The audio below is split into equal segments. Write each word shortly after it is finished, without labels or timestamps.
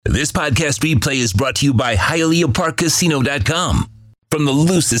This podcast replay is brought to you by HialeahParkCasino.com. From the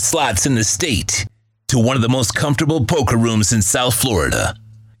loosest slots in the state to one of the most comfortable poker rooms in South Florida.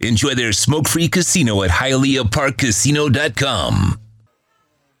 Enjoy their smoke-free casino at HialeahParkCasino.com.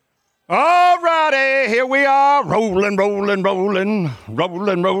 All righty, here we are, rolling.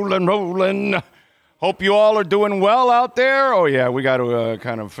 Hope you all are doing well out there. Oh yeah, we got to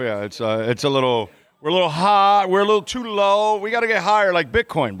it's a little, we're a little high, we're a little too low. We got to get higher like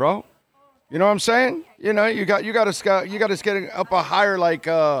Bitcoin, bro. You know what I'm saying? You know, you got to get up a higher like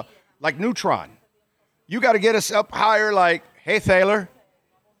Neutron. You got to get us up higher like, hey Thaler,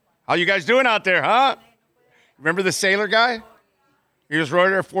 how you guys doing out there, huh? Remember the sailor guy? He was right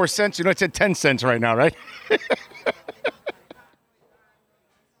there 4 cents. You know, it's at 10 cents right now, right?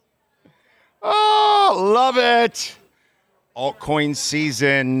 Oh, love it. Altcoin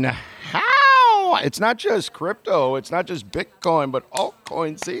season. How? It's not just crypto. It's not just Bitcoin, but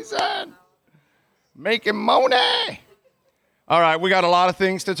altcoin season. Making money. All right, we got a lot of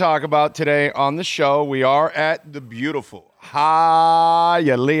things to talk about today on the show. We are at the beautiful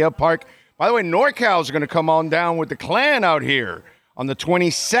Hialeah Park. By the way, NorCal is going to come on down with the clan out here on the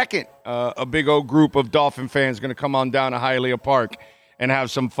 22nd. A big old group of Dolphin fans going to come on down to Hialeah Park and have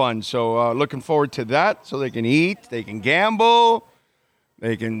some fun. So looking forward to that. So they can eat, they can gamble,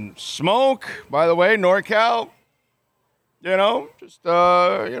 they can smoke. By the way, NorCal, you know, just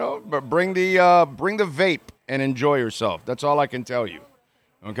but bring the vape and enjoy yourself. That's all I can tell you.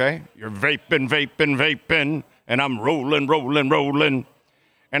 Okay, you're vaping, and I'm rolling,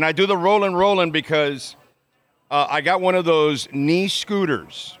 and I do the rolling because I got one of those knee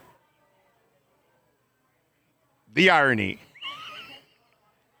scooters. The irony.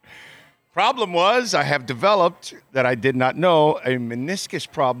 Problem was, I have developed, that I did not know, a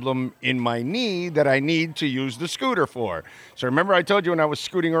meniscus problem in my knee that I need to use the scooter for. So remember I told you when I was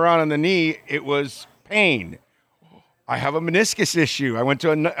scooting around on the knee, it was pain. I have a meniscus issue. I went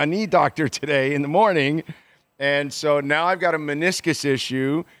to a knee doctor today in the morning, and so now I've got a meniscus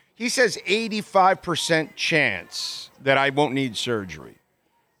issue. He says 85% chance that I won't need surgery.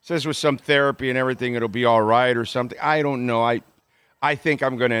 Says with some therapy and everything, it'll be all right or something. I don't know. I think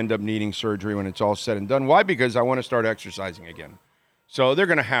I'm going to end up needing surgery when it's all said and done. Why? Because I want to start exercising again. So they're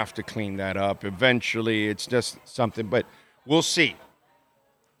going to have to clean that up eventually. It's just something, but we'll see.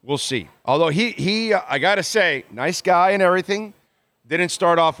 We'll see. Although he I got to say, nice guy and everything, didn't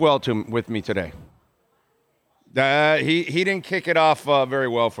start off well with me today. He didn't kick it off very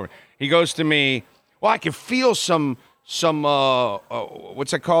well for me. He goes to me, well, I can feel some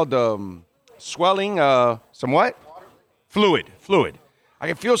what's it called? Swelling, some what? Fluid. I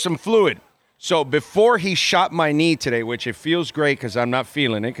can feel some fluid. So before he shot my knee today, which it feels great because I'm not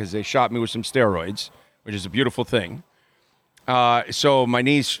feeling it because they shot me with some steroids, which is a beautiful thing. So my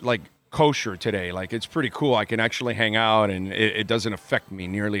knee's like kosher today. Like it's pretty cool. I can actually hang out and it doesn't affect me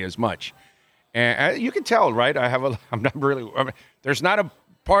nearly as much. And you can tell, right? There's not a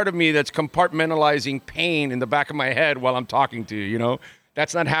part of me that's compartmentalizing pain in the back of my head while I'm talking to you, you know?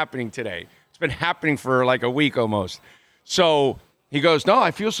 That's not happening today. It's been happening for like a week almost. So he goes, no,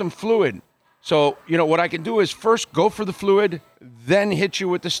 I feel some fluid. So, you know, what I can do is first go for the fluid, then hit you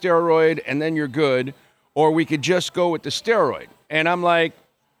with the steroid, and then you're good. Or we could just go with the steroid. And I'm like,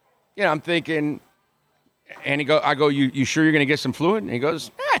 you know, I'm thinking, and I go, you sure you're going to get some fluid? And he goes,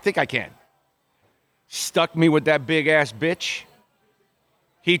 I think I can. Stuck me with that big ass bitch.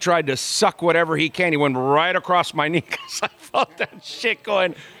 He tried to suck whatever he can. He went right across my knee because I felt that shit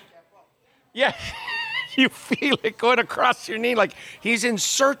going. Yeah. You feel it going across your knee like he's in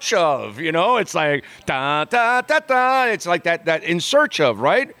search of, you know? It's like, da, da, da, da. It's like that in search of,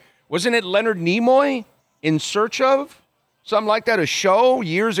 right? Wasn't it Leonard Nimoy, In Search Of? Something like that, a show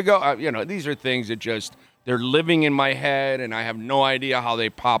years ago. You know, these are things that just, they're living in my head, and I have no idea how they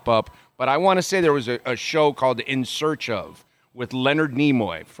pop up. But I want to say there was a show called In Search Of with Leonard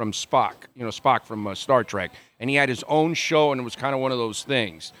Nimoy from Spock, you know, Spock from Star Trek. And he had his own show, and it was kind of one of those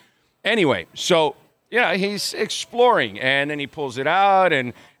things. Anyway, so... yeah, he's exploring, and then he pulls it out,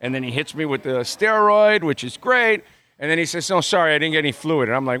 and then he hits me with the steroid, which is great, and then he says, no, sorry, I didn't get any fluid.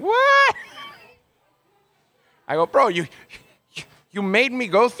 And I'm like, what? I go, bro, you made me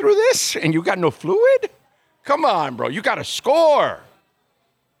go through this, and you got no fluid? Come on, bro, you got to score.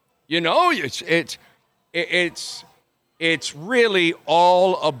 You know, it's really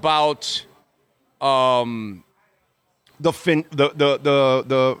all about the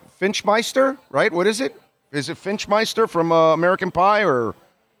Finchmeister, right? What is it? Is it Finchmeister from American Pie, or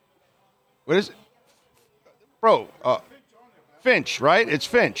what is it? Bro, Finch, right? It's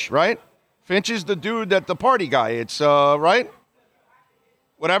Finch, right? Finch is the dude the party guy. It's, right?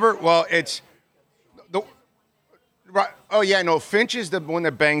 whatever. Well, it's the right. Oh yeah, no. Finch is the one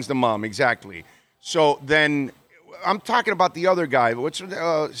that bangs the mom. Exactly. So then, I'm talking about the other guy. What's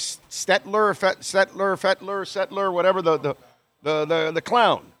Stettler, whatever the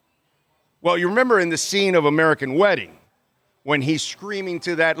clown. Well, you remember in the scene of American Wedding when he's screaming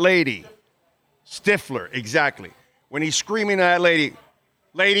to that lady, Stifler, exactly. When he's screaming to that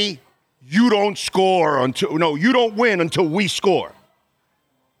lady, you don't win until we score.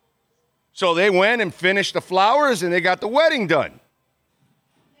 So they went and finished the flowers and they got the wedding done.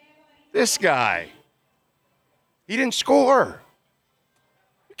 This guy, he didn't score.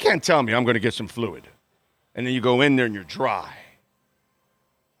 You can't tell me I'm going to get some fluid. And then you go in there and you're dry.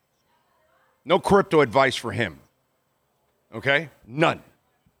 No crypto advice for him. Okay? None.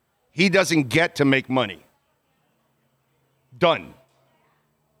 He doesn't get to make money. Done.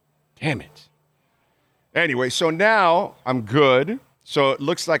 Damn it. Anyway, so now I'm good. So it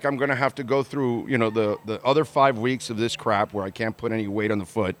looks like I'm going to have to go through, the other 5 weeks of this crap where I can't put any weight on the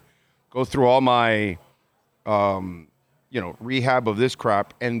foot, go through all my, rehab of this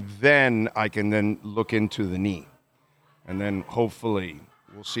crap, and then I can then look into the knee. And then hopefully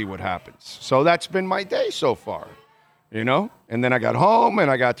we'll see what happens. So that's been my day so far, And then I got home and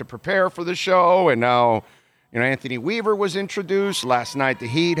I got to prepare for the show, and now... Anthony Weaver was introduced. Last night, the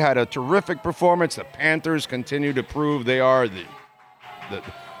Heat had a terrific performance. The Panthers continue to prove they are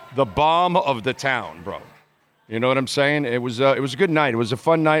the bomb of the town, bro. You know what I'm saying? It was a good night. It was a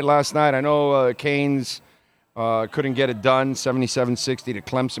fun night last night. I know Canes couldn't get it done, 77-60 to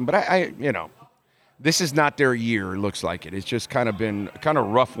Clemson. But I this is not their year, it looks like it. It's just kind of been a kind of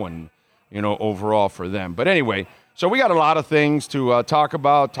rough one, overall for them. But anyway, so we got a lot of things to talk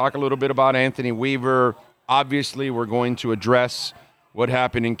about. Talk a little bit about Anthony Weaver. Obviously, we're going to address what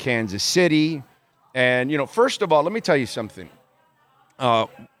happened in Kansas City. And, first of all, let me tell you something.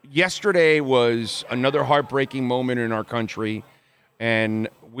 Yesterday was another heartbreaking moment in our country. And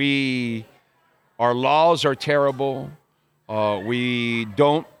our laws are terrible. We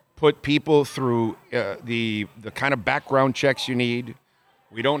don't put people through the kind of background checks you need.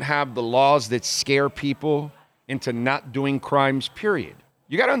 We don't have the laws that scare people into not doing crimes, period.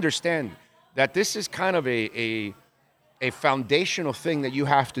 You got to understand that this is kind of a foundational thing that you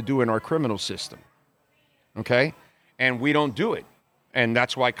have to do in our criminal system, okay? And we don't do it. And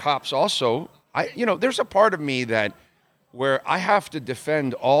that's why cops also, there's a part of me that where I have to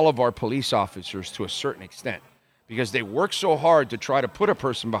defend all of our police officers to a certain extent because they work so hard to try to put a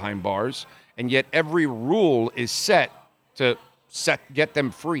person behind bars, and yet every rule is set to get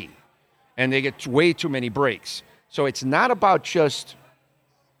them free, and they get way too many breaks. So it's not about just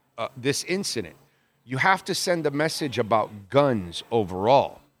this incident. You have to send a message about guns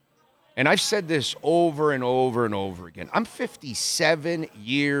overall. And I've said this over and over and over again. I'm 57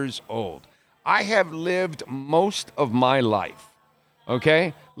 years old. I have lived most of my life,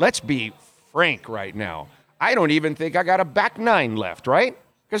 okay? Let's be frank right now. I don't even think I got a back nine left, right?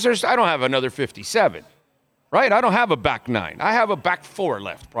 Because I don't have another 57, right? I don't have a back nine. I have a back four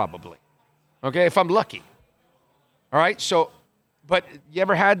left, probably, okay, if I'm lucky. All right, so... But you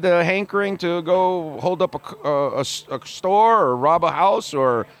ever had the hankering to go hold up a store or rob a house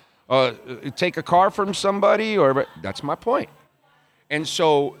or take a car from somebody? That's my point. And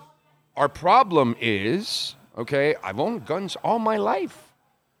so our problem is, okay, I've owned guns all my life.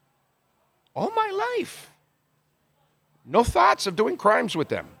 All my life. No thoughts of doing crimes with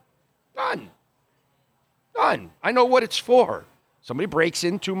them. None. I know what it's for. Somebody breaks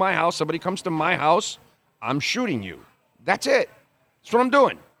into my house, somebody comes to my house, I'm shooting you. That's it. That's what I'm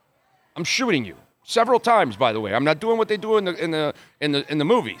doing. I'm shooting you several times. By the way, I'm not doing what they do in the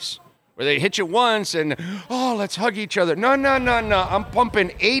movies where they hit you once and let's hug each other. No. I'm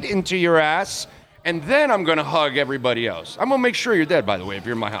pumping 8 into your ass, and then I'm gonna hug everybody else. I'm gonna make sure you're dead. By the way, if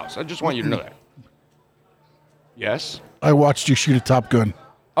you're in my house, I just want you to know that. Yes. I watched you shoot a Top Gun.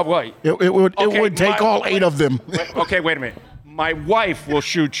 Oh, what? It would take all 8 of them. Okay, wait a minute. My wife will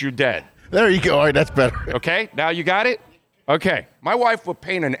shoot you dead. There you go. All right, that's better. Okay, now you got it? Okay, my wife will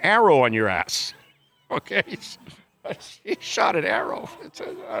paint an arrow on your ass. Okay, she shot an arrow.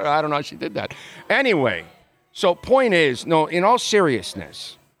 I don't know how she did that. Anyway, so point is, no, in all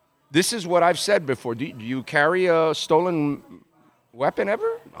seriousness, this is what I've said before. Do you carry a stolen weapon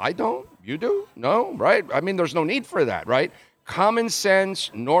ever? I don't. You do? No, right? I mean, there's no need for that, right? Common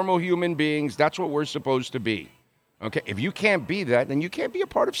sense, normal human beings, that's what we're supposed to be. Okay, if you can't be that, then you can't be a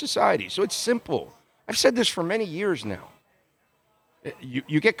part of society. So it's simple. I've said this for many years now.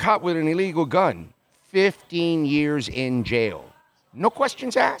 You get caught with an illegal gun, 15 years in jail. No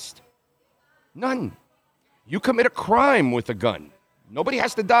questions asked. None. You commit a crime with a gun, Nobody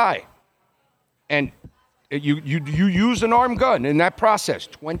has to die. And you use an armed gun in that process,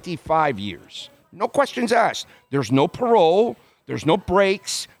 25 years. No questions asked. There's no parole. There's no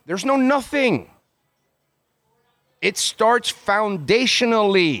breaks. There's no nothing. It starts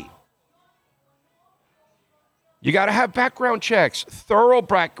foundationally. You got to have background checks, thorough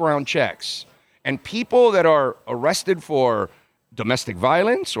background checks. And people that are arrested for domestic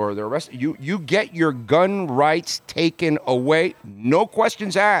violence or they're arrested, you get your gun rights taken away. No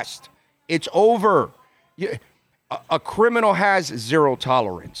questions asked. It's over. A criminal has zero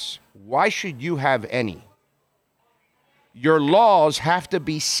tolerance. Why should you have any? Your laws have to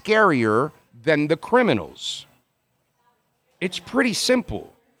be scarier than the criminals. It's pretty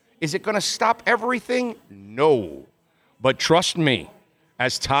simple. Is it going to stop everything? No. But trust me,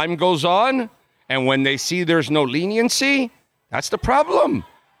 as time goes on, and when they see there's no leniency, that's the problem.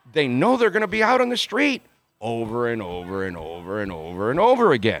 They know they're going to be out on the street over and over and over and over and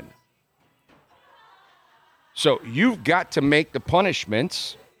over again. So you've got to make the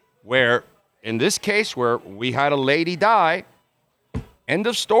punishments where, in this case, where we had a lady die, end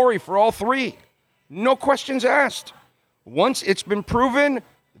of story for all three. No questions asked. Once it's been proven,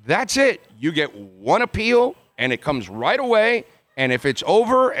 that's it. You get one appeal, and it comes right away. And if it's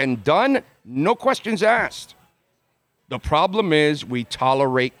over and done, no questions asked. The problem is we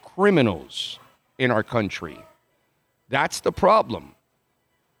tolerate criminals in our country. That's the problem.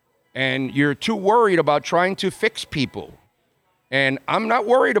 And you're too worried about trying to fix people. And I'm not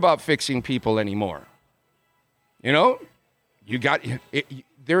worried about fixing people anymore. You know,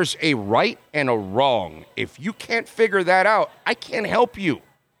 there's a right and a wrong. If you can't figure that out, I can't help you.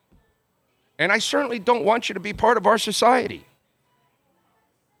 And I certainly don't want you to be part of our society.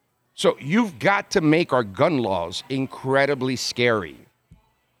 So you've got to make our gun laws incredibly scary.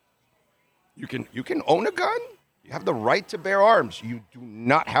 You can own a gun. You have the right to bear arms. You do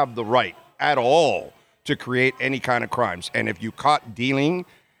not have the right at all to create any kind of crimes. And if you caught dealing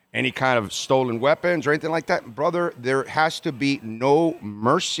any kind of stolen weapons or anything like that, brother, there has to be no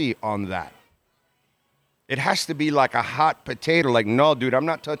mercy on that. It has to be like a hot potato. Like, no, dude, I'm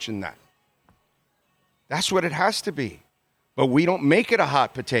not touching that. That's what it has to be. But we don't make it a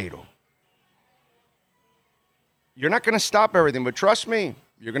hot potato. You're not going to stop everything, but trust me,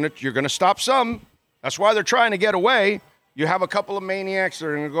 you're going to stop some. That's why they're trying to get away. You have a couple of maniacs that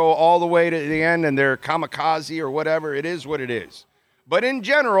are going to go all the way to the end, and they're kamikaze or whatever. It is what it is. But in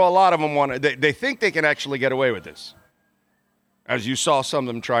general, a lot of them they think they can actually get away with this, as you saw some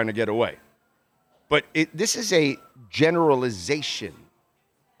of them trying to get away. But this is a generalization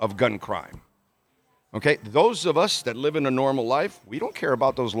of gun crime. Okay, those of us that live in a normal life, we don't care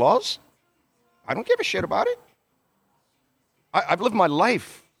about those laws. I don't give a shit about it. I've lived my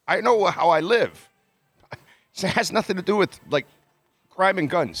life. I know how I live. It has nothing to do with, like, crime and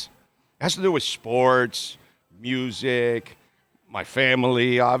guns. It has to do with sports, music, my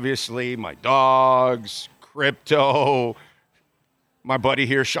family, obviously, my dogs, crypto, my buddy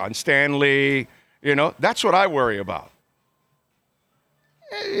here, Sean Stanley. You know, that's what I worry about.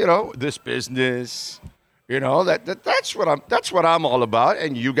 You know, this business, you know, that's what I'm all about.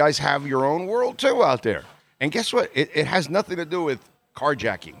 And you guys have your own world too out there. And guess what? It has nothing to do with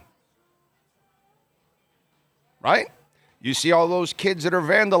carjacking. Right? You see all those kids that are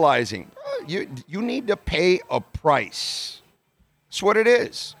vandalizing. You need to pay a price. That's what it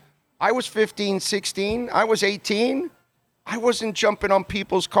is. I was 15, 16. I was 18. I wasn't jumping on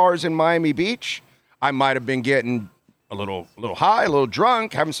people's cars in Miami Beach. I might have been getting a little high, a little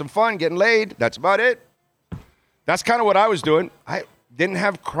drunk, having some fun, getting laid. That's about it. That's kind of what I was doing. I didn't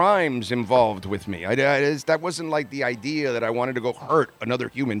have crimes involved with me. That wasn't like the idea that I wanted to go hurt another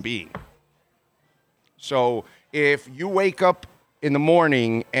human being. So if you wake up in the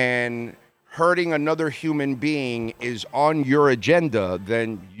morning and hurting another human being is on your agenda,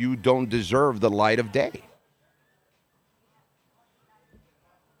 then you don't deserve the light of day.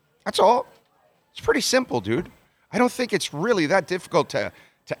 That's all. It's pretty simple, dude. I don't think it's really that difficult to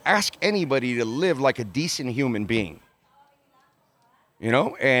ask anybody to live like a decent human being. You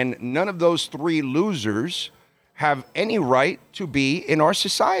know, and none of those three losers have any right to be in our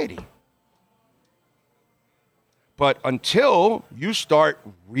society. But until you start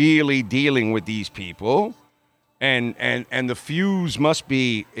really dealing with these people, and the fuse must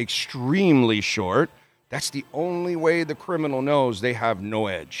be extremely short, that's the only way the criminal knows they have no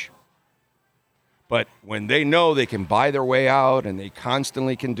edge. But when they know they can buy their way out and they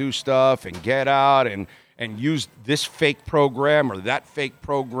constantly can do stuff and get out and use this fake program or that fake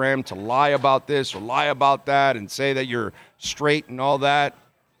program to lie about this or lie about that and say that you're straight and all that,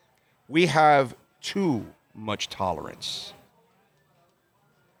 we have too much tolerance.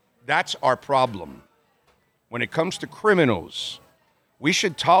 That's our problem. When it comes to criminals, we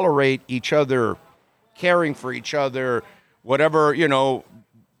should tolerate each other, caring for each other, whatever,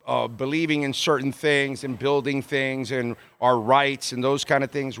 believing in certain things and building things and our rights and those kind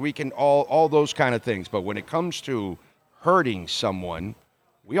of things. We can all those kind of things. But when it comes to hurting someone,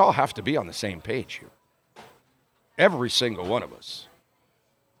 we all have to be on the same page here. Every single one of us.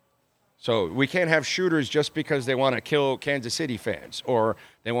 So we can't have shooters just because they want to kill Kansas City fans, or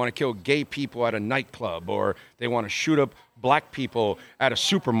they want to kill gay people at a nightclub, or they want to shoot up black people at a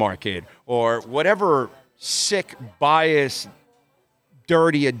supermarket, or whatever sick, biased,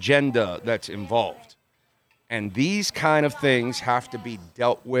 dirty agenda that's involved. And these kind of things have to be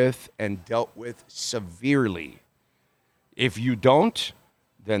dealt with, and dealt with severely. If you don't,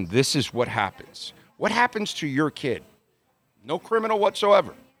 then this is what happens. What happens to your kid? No criminal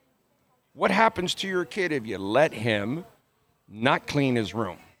whatsoever. What happens to your kid if you let him not clean his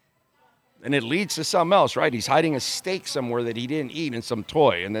room? And it leads to something else, right? He's hiding a steak somewhere that he didn't eat in some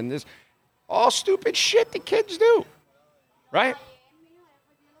toy. And then this all stupid shit the kids do, right?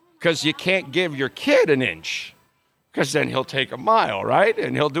 Because you can't give your kid an inch, because then he'll take a mile, right?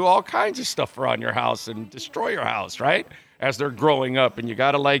 And he'll do all kinds of stuff around your house and destroy your house, right? As they're growing up, and you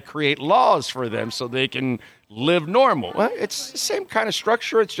got to create laws for them so they can live normal. Well, it's the same kind of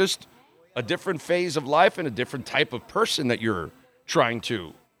structure. It's just a different phase of life and a different type of person that you're trying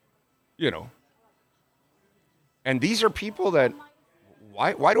to, And these are people that,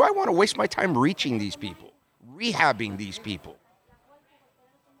 why do I want to waste my time reaching these people, rehabbing these people?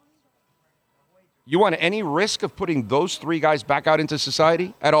 You want any risk of putting those three guys back out into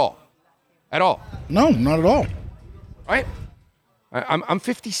society at all? At all? No, not at all. Right? I'm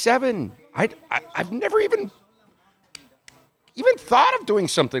 57. I've never even thought of doing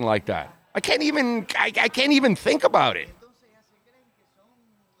something like that. I can't even think about it.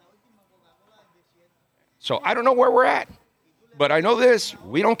 So I don't know where we're at, but I know this: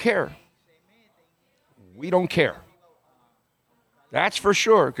 we don't care. We don't care. That's for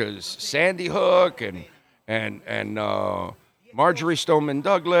sure, because Sandy Hook and Marjorie Stoneman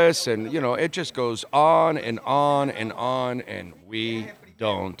Douglas, and it just goes on and on and on, and we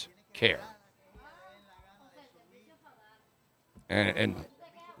don't care. And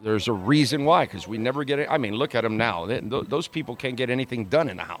there's a reason why, because we never get it. I mean, look at them now. Those people can't get anything done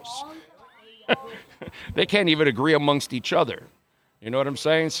in the house. They can't even agree amongst each other. You know what I'm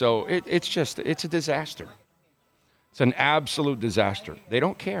saying? So it's a disaster. It's an absolute disaster. They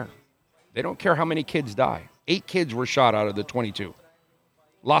don't care. They don't care how many kids die. 8 kids were shot out of the 22.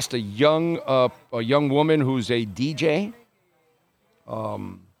 Lost a young woman who's a DJ.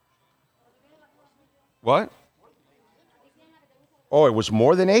 What? Oh, it was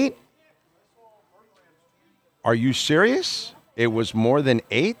more than 8? Are you serious? It was more than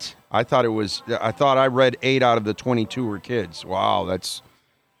 8? I thought I read 8 out of the 22 were kids. Wow, it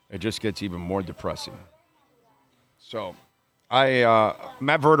just gets even more depressing. So,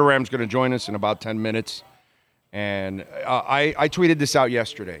 Matt Verderam's going to join us in about 10 minutes. And I tweeted this out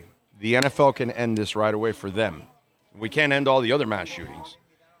yesterday. The NFL can end this right away for them. We can't end all the other mass shootings,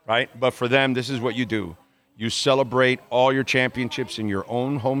 right? But for them, this is what you do. You celebrate all your championships in your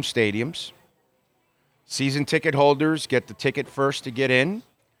own home stadiums. Season ticket holders get the ticket first to get in.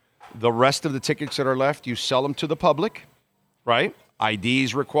 The rest of the tickets that are left, you sell them to the public, right?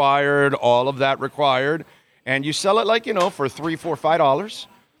 IDs required, all of that required. And you sell it for $3, $4, $5.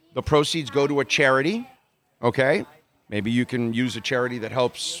 The proceeds go to a charity, okay? Maybe you can use a charity that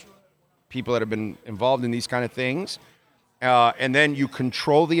helps people that have been involved in these kind of things. And then you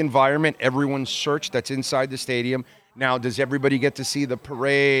control the environment. Everyone's searched that's inside the stadium. Now, does everybody get to see the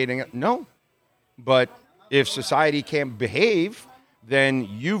parade? No. But if society can't behave, then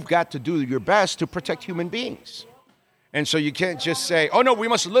you've got to do your best to protect human beings. And so you can't just say, oh, no, we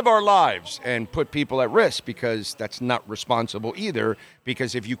must live our lives and put people at risk, because that's not responsible either,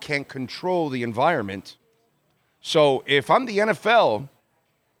 because if you can't control the environment. So if I'm the NFL,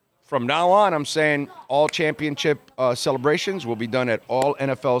 from now on, I'm saying all championship celebrations will be done at all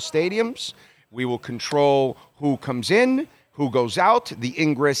NFL stadiums. We will control who comes in, who goes out, the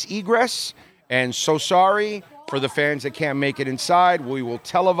ingress, egress. And so sorry for the fans that can't make it inside. We will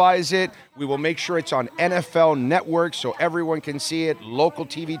televise it. We will make sure it's on NFL Network so everyone can see it. Local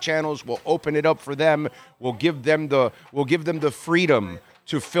TV channels will open it up for them. We'll give them the freedom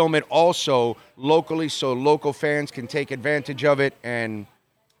to film it also locally so local fans can take advantage of it. And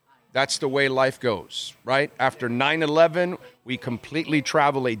that's the way life goes, right? After 9/11, we completely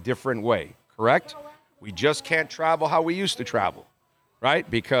travel a different way, correct? We just can't travel how we used to travel, right?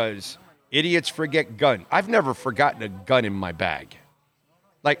 Because idiots forget gun. I've never forgotten a gun in my bag.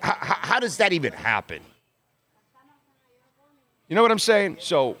 Like, how does that even happen? You know what I'm saying?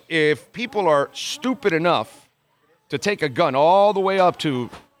 So if people are stupid enough to take a gun all the way up to,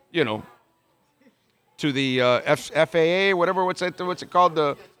 to the FAA, whatever, what's it called?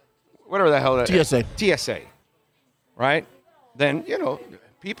 Whatever the hell that is. TSA, right? Then,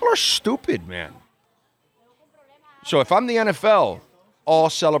 people are stupid, man. So if I'm the NFL, all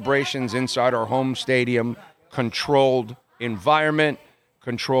celebrations inside our home stadium, controlled environment,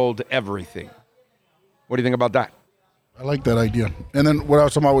 controlled everything. What do you think about that? I like that idea. And then what I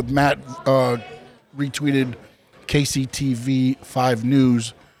was talking about with Matt retweeted KCTV 5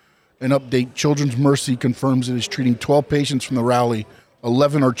 News, an update. Children's Mercy confirms it is treating 12 patients from the rally.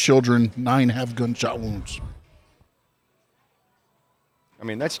 11 are children, 9 have gunshot wounds. I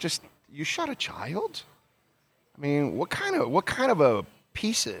mean, that's just, you shot a child? I mean, what kind of a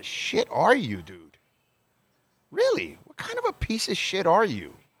piece of shit are you, dude? Really? What kind of a piece of shit are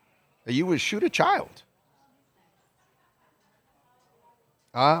you that you would shoot a child?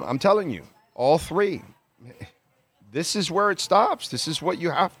 I'm telling you, all 3. This is where it stops. This is what you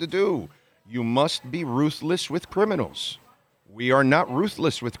have to do. You must be ruthless with criminals. We are not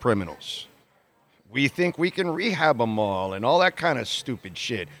ruthless with criminals. We think we can rehab them all and all that kind of stupid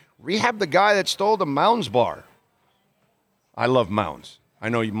shit. Rehab the guy that stole the Mounds bar. I love Mounds. I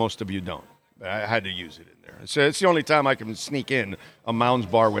know most of you don't, but I had to use it in there. So it's the only time I can sneak in a Mounds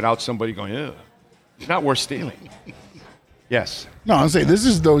bar without somebody going, ugh. It's not worth stealing. Yes. No, I'm saying this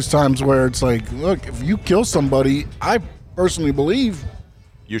is those times where it's like, look, if you kill somebody, I personally believe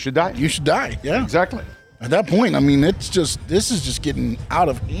you should die. You should die. Yeah. Exactly. At that point, I mean, this is just getting out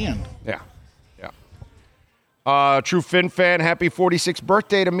of hand. Yeah. True Fin fan, happy 46th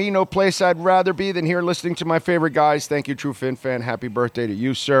birthday to me. No place I'd rather be than here listening to my favorite guys. Thank you, True Fin fan. Happy birthday to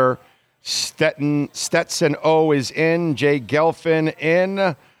you, sir. Stetson O is in. Jay Gelfin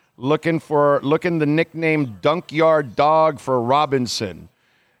in. Looking the nickname Dunkyard Dog for Robinson.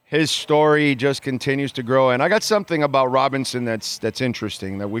 His story just continues to grow. And I got something about Robinson that's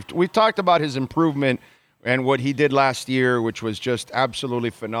interesting. That we've talked about his improvement and what he did last year, which was just absolutely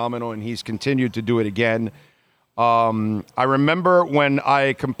phenomenal, and he's continued to do it again. I remember when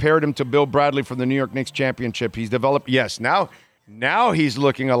I compared him to Bill Bradley for the New York Knicks championship. He's developed, yes, now he's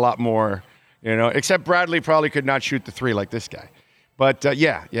looking a lot more, except Bradley probably could not shoot the 3 like this guy. But,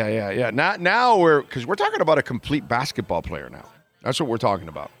 yeah. Now we're talking about a complete basketball player now. That's what we're talking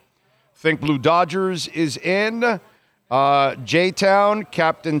about. Think Blue Dodgers is in. J-Town,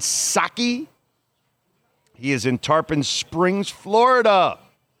 Captain Saki. He is in Tarpon Springs, Florida.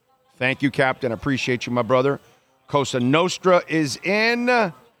 Thank you, Captain. I appreciate you, my brother. Cosa Nostra is in.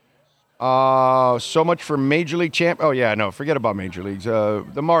 So much for Major League champ. Oh, yeah, no, forget about Major Leagues. The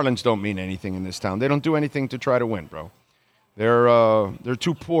Marlins don't mean anything in this town. They don't do anything to try to win, bro. They're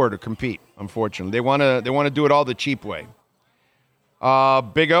too poor to compete, unfortunately. They want to do it all the cheap way.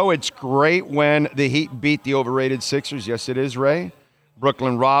 Big O, it's great when the Heat beat the overrated Sixers. Yes, it is, Ray.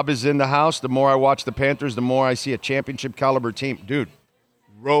 Brooklyn Rob is in the house. The more I watch the Panthers, the more I see a championship caliber team. Dude,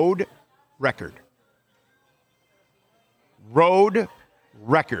 road record.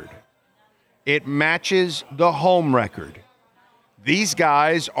 It matches the home record. These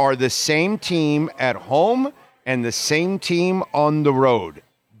guys are the same team at home and the same team on the road.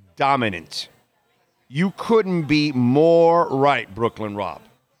 Dominant. You couldn't be more right, Brooklyn Rob.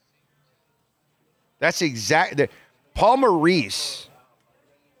 That's exactly. Paul Maurice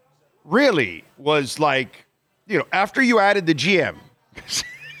really was like, after you added the GM.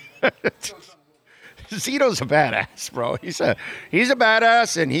 Zito's a badass, bro. He's a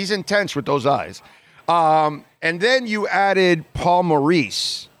badass, and he's intense with those eyes. And then you added Paul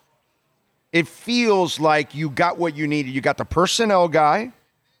Maurice. It feels like you got what you needed. You got the personnel guy.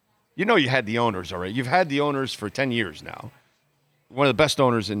 You had the owners already. You've had the owners for 10 years now. One of the best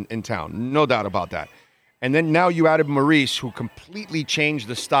owners in town. No doubt about that. And then now you added Maurice, who completely changed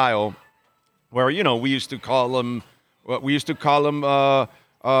the style where, we used to call him, what's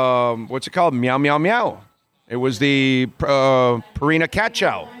it called? Meow, meow, meow. It was the Purina Cat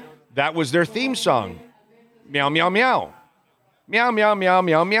Chow. That was their theme song. Meow, meow, meow. Meow, meow, meow,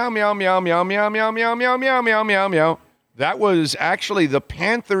 meow, meow, meow, meow, meow, meow, meow, meow, meow, meow, meow, meow, meow. That was actually the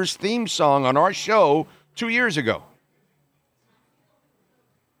Panthers theme song on our show 2 years ago.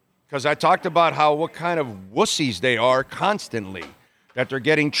 Because I talked about what kind of wussies they are constantly. That they're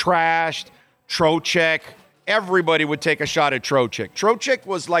getting trashed, Trocheck. Everybody would take a shot at Trocheck. Trocheck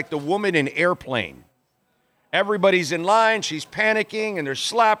was like the woman in Airplane. Everybody's in line, she's panicking, and they're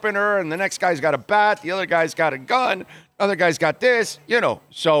slapping her, and the next guy's got a bat, the other guy's got a gun, other guy's got this,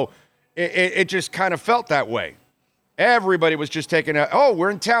 So it just kind of felt that way. Everybody was just taking we're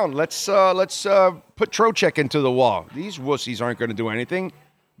in town. Let's put Trocheck into the wall. These wussies aren't going to do anything.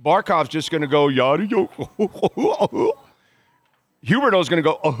 Barkov's just going to go, yada, yo. Huberdeau's going to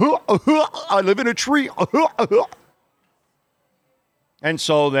go, I live in a tree. And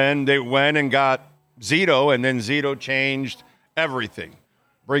so then they went and got Zito, and then Zito changed everything,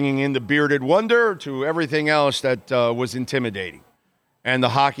 bringing in the bearded wonder to everything else that was intimidating. And the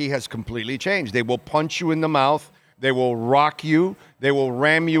hockey has completely changed. They will punch you in the mouth. They will rock you. They will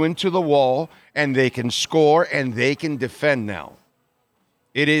ram you into the wall, and they can score, and they can defend now.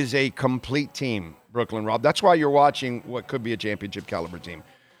 It is a complete team, Brooklyn, Rob. That's why you're watching what could be a championship caliber team,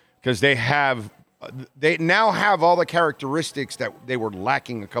 because they now have all the characteristics that they were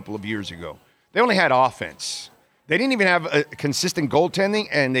lacking a couple of years ago. They only had offense. They didn't even have a consistent goaltending,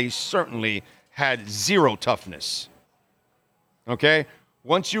 and they certainly had zero toughness. Okay?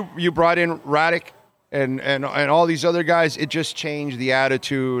 Once you brought in Radek and all these other guys, it just changed the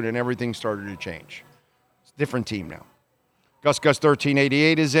attitude, and everything started to change. It's a different team now. Gus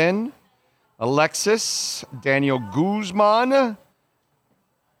 1388 is in. Alexis, Daniel Guzman,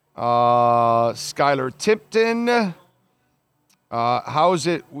 Skylar Tipton. How is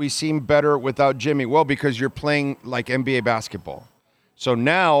it we seem better without Jimmy? Well, because you're playing like NBA basketball. So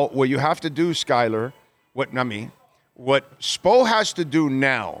now what you have to do, Skylar, what Spo has to do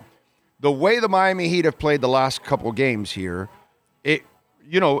now, the way the Miami Heat have played the last couple games here,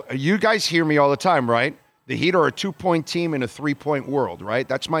 you guys hear me all the time, right? The Heat are a 2-point team in a 3-point world, right?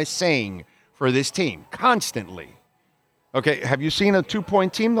 That's my saying for this team, constantly. Okay, have you seen a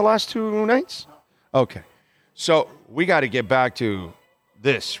 2-point team the last 2 nights? Okay, so we got to get back to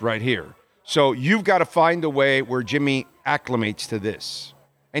this right here. So you've got to find a way where Jimmy acclimates to this.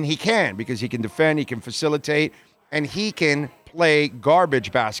 And he can, because he can defend, he can facilitate, and he can play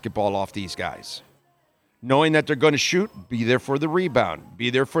garbage basketball off these guys. Knowing that they're going to shoot, be there for the rebound, be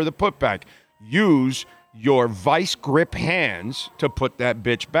there for the putback. Use your vice grip hands to put that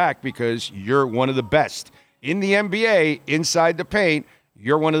bitch back, because you're one of the best. In the NBA, inside the paint,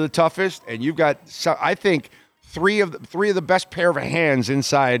 you're one of the toughest, and you've got, I think, three of the best pair of hands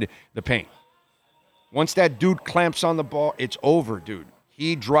inside the paint. Once that dude clamps on the ball, it's over, dude.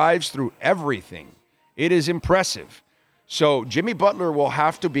 He drives through everything. It is impressive. So Jimmy Butler will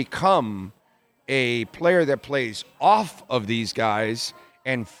have to become a player that plays off of these guys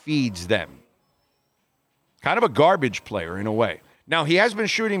and feeds them. Kind of a garbage player in a way. Now, he has been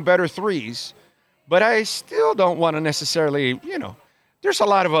shooting better threes, but I still don't want to necessarily, there's a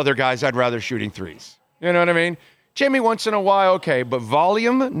lot of other guys I'd rather shooting threes. You know what I mean? Jimmy once in a while, okay, but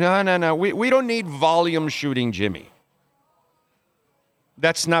volume? No. We don't need volume shooting Jimmy.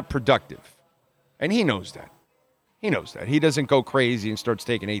 That's not productive. And he knows that. He doesn't go crazy and starts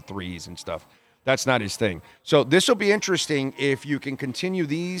taking 8 threes and stuff. That's not his thing. So this will be interesting if you can continue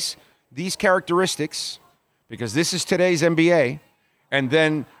these characteristics, because this is today's NBA, and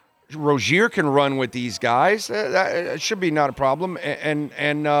then Rozier can run with these guys. That should be not a problem, and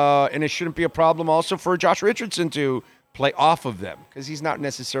it shouldn't be a problem also for Josh Richardson to play off of them, because he's not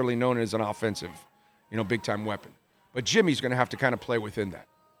necessarily known as an offensive, big-time weapon. But Jimmy's going to have to kind of play within that.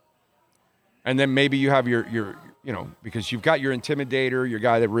 And then maybe you have your because you've got your intimidator, your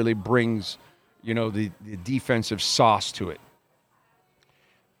guy that really brings, the defensive sauce to it.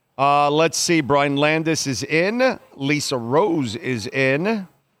 Let's see. Brian Landis is in. Lisa Rose is in.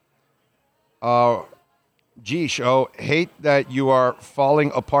 Hate that you are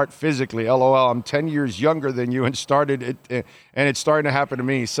falling apart physically. LOL. I'm 10 years younger than you and started it, and it's starting to happen to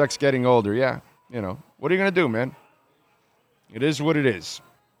me. Sucks getting older. Yeah. What are you going to do, man? It is what it is.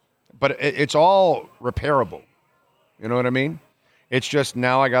 But it's all repairable. You know what I mean? It's just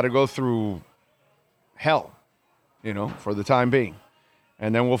now I got to go through hell, for the time being.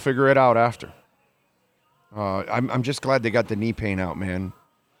 And then we'll figure it out after. I'm just glad they got the knee pain out, man.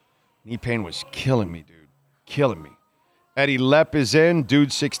 Knee pain was killing me, dude. Killing me. Eddie Lepp is in.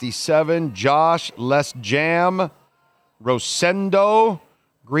 Dude 67. Josh, Les Jam. Rosendo.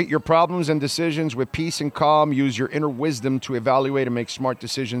 Greet your problems and decisions with peace and calm. Use your inner wisdom to evaluate and make smart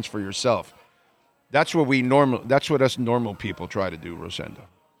decisions for yourself. That's what us normal people try to do, Rosendo.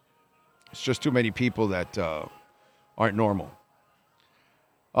 It's just too many people that aren't normal.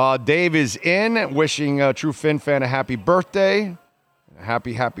 Dave is in, wishing True Fin fan a happy birthday. A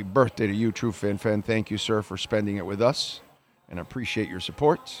happy birthday to you, True Fin fan. Thank you, sir, for spending it with us, and I appreciate your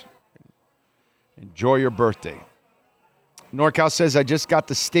support. Enjoy your birthday. NorCal says, I just got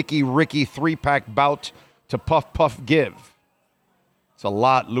the Sticky Ricky 3-pack bout to Puff Puff give. It's a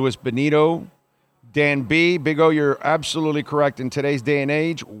lot. Luis Benito, Dan B. Big O, you're absolutely correct. In today's day and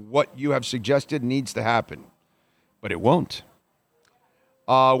age, what you have suggested needs to happen. but it won't.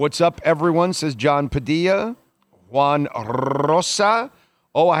 What's up, everyone, says John Padilla. Juan Rosa.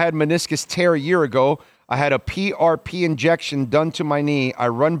 Oh, I had meniscus tear a year ago. I had a PRP injection done to my knee. I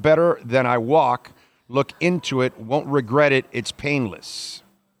run better than I walk. Look into it. Won't regret it. It's painless.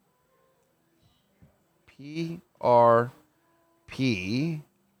 PRP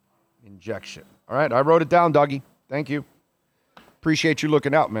injection. All right, I wrote it down, doggy. Thank you. Appreciate you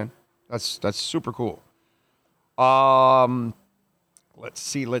looking out, man. That's super cool. Let's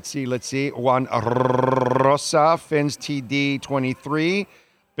see. Juan Rosa, Fins TD 23.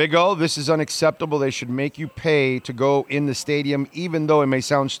 Big O, this is unacceptable. They should make you pay to go in the stadium, even though it may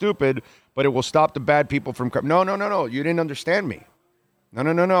sound stupid, but it will stop the bad people from coming. No. You didn't understand me.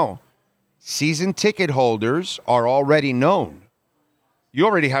 No. Season ticket holders are already known. You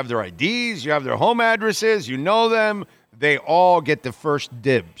already have their IDs. You have their home addresses. You know them. They all get the first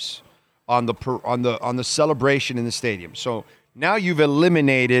dibs on the celebration in the stadium. So now you've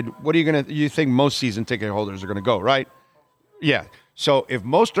eliminated. What are you gonna? You think most season ticket holders are gonna go, right? Yeah. So if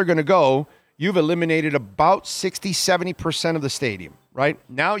most are gonna go, you've eliminated about 60-70% of the stadium, right?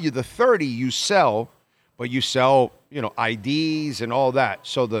 Now the 30 you sell, but you sell, IDs and all that.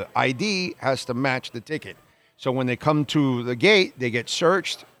 So the ID has to match the ticket. So when they come to the gate, they get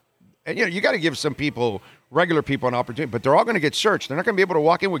searched. And, you got to give some people, regular people, an opportunity, but they're all going to get searched. They're not going to be able to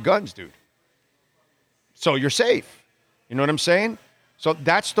walk in with guns, dude. So you're safe. You know what I'm saying? So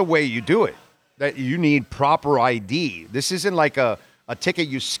that's the way you do it. That you need proper ID. This isn't like a ticket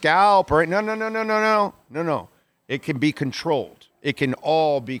you scalp, right? No. It can be controlled. It can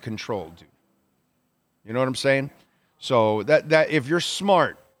all be controlled, dude. You know what I'm saying? So that if you're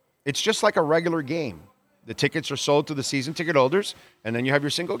smart, it's just like a regular game. The tickets are sold to the season ticket holders, and then you have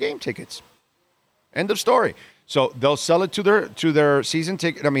your single game tickets. End of story. So they'll sell it to their season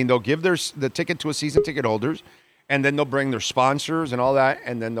ticket. I mean, they'll give the ticket to a season ticket holders, and then they'll bring their sponsors and all that,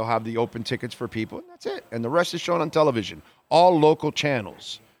 and then they'll have the open tickets for people. And that's it. And the rest is shown on television. All local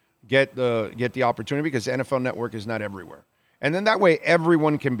channels get the opportunity because the NFL Network is not everywhere. And then that way,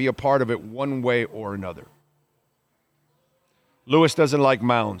 everyone can be a part of it one way or another. Lewis doesn't like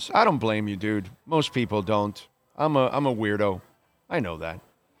mounds. I don't blame you, dude. Most people don't. I'm a weirdo. I know that.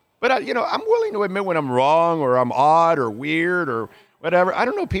 But, I'm willing to admit when I'm wrong or I'm odd or weird or whatever. I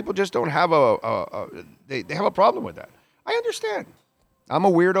don't know. People just don't have they have a problem with that. I understand. I'm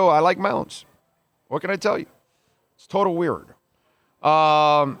a weirdo. I like mounds. What can I tell you? It's total weird. We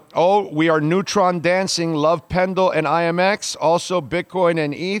are neutron dancing. Love Pendle and IMX. Also, Bitcoin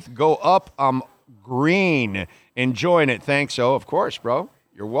and ETH go up. I'm green. Enjoying it. Thanks. Oh, of course, bro.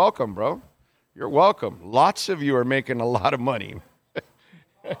 You're welcome, bro. You're welcome. Lots of you are making a lot of money.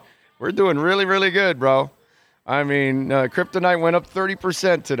 We're doing really, really good, bro. I mean, Kryptonite went up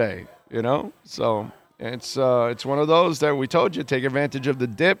 30% today, So it's one of those that we told you, take advantage of the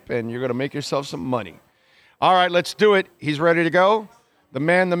dip, and you're going to make yourself some money. All right, let's do it. He's ready to go. The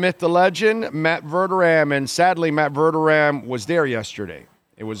man, the myth, the legend, Matt Verderam. And sadly, Matt Verderam was there yesterday.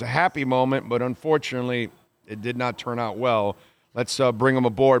 It was a happy moment, but unfortunately, it did not turn out well. Let's bring him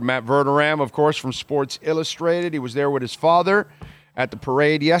aboard. Matt Verderam, of course, from Sports Illustrated. He was there with his father at the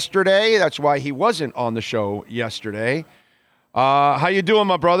parade yesterday. That's why he wasn't on the show yesterday. How you doing,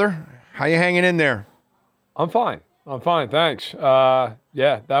 my brother? How you hanging in there? I'm fine. Thanks. That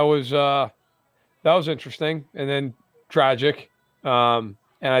was interesting and then tragic. And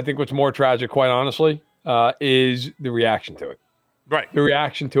I think what's more tragic, quite honestly, is the reaction to it. Right. The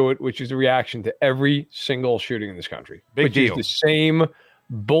reaction to it, which is the reaction to every single shooting in this country. Big deal. Is the same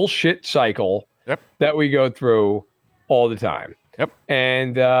bullshit cycle that we go through all the time. Yep.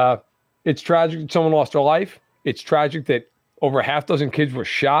 And it's tragic that someone lost their life. It's tragic that over half dozen kids were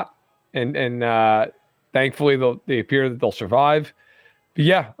shot. And thankfully, they appear that they'll survive.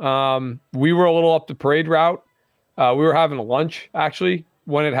 But we were a little up the parade route. We were having a lunch, actually,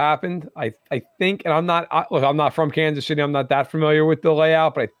 when it happened. I think, and I'm not from Kansas City. I'm not that familiar with the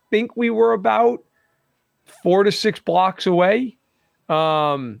layout, but I think we were about 4 to 6 blocks away.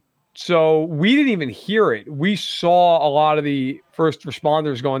 So we didn't even hear it. We saw a lot of the first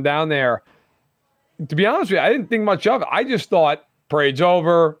responders going down there. To be honest with you, I didn't think much of it. I just thought parade's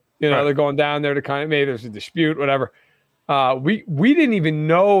over. They're going down there to kind of, maybe there's a dispute, whatever. We didn't even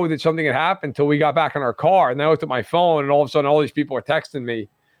know that something had happened until we got back in our car. And then I looked at my phone, and all of a sudden, all these people are texting me.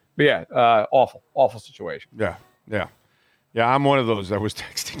 But awful situation. Yeah. I'm one of those that was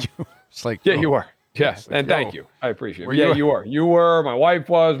texting you. It's like, you were. Yes, like, and thank you. I appreciate it. You were. You were. My wife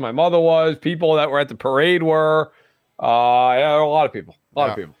was. My mother was. People that were at the parade were. There were a lot of people. A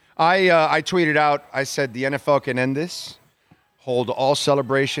lot of people. I tweeted out, I said, the NFL can end this. Hold all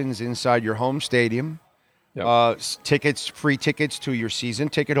celebrations inside your home stadium. Yep. Tickets, free tickets to your season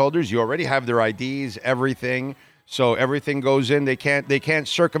ticket holders. You already have their IDs, everything. So everything goes in. They can't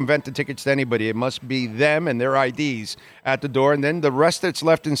circumvent the tickets to anybody. It must be them and their IDs at the door. And then the rest that's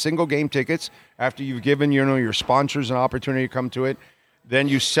left in single game tickets, after you've given your sponsors an opportunity to come to it, then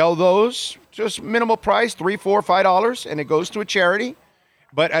you sell those just minimal price, $3, $4, $5, and it goes to a charity.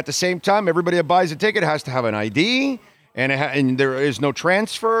 But at the same time, everybody that buys a ticket has to have an ID, and there is no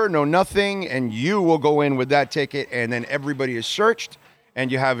transfer, no nothing, and you will go in with that ticket, and then everybody is searched, and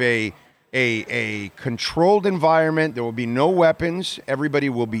you have a controlled environment. There will be no weapons. Everybody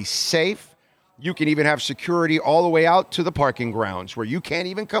will be safe. You can even have security all the way out to the parking grounds where you can't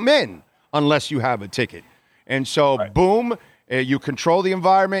even come in unless you have a ticket. And so, boom, you control the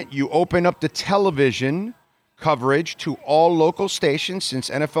environment. You open up the television coverage to all local stations since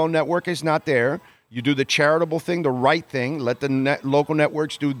NFL Network is not there. You do the charitable thing, the right thing. Let the local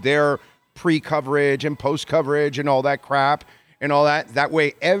networks do their pre-coverage and post-coverage and all that crap. And all that. That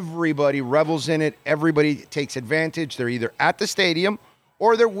way, everybody revels in it. Everybody takes advantage. They're either at the stadium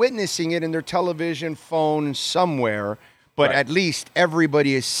or they're witnessing it in their television, phone, somewhere. But at least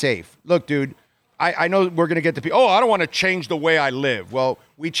everybody is safe. Look, dude, I know we're going to get the people, I don't want to change the way I live. Well,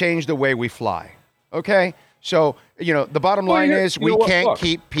 we change the way we fly. Okay? So, the bottom line is we can't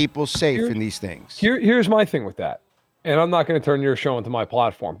keep people safe in these things. Here's my thing with that. And I'm not going to turn your show into my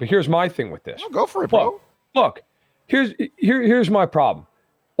platform. But here's my thing with this. Oh, go for it, bro. Look. Here's my problem.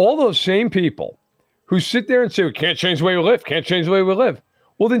 All those same people who sit there and say, we can't change the way we live, can't change the way we live.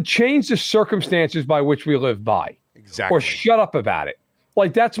 Well, then change the circumstances by which we live by. Exactly. Or shut up about it.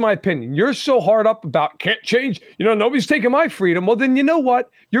 Like, that's my opinion. You're so hard up about can't change. Nobody's taking my freedom. Well, then you know what?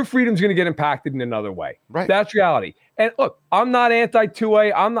 Your freedom's going to get impacted in another way. Right. That's reality. And look, I'm not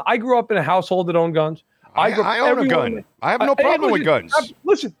anti-2A. I grew up in a household that owned guns. I own a gun. I have no problem with guns.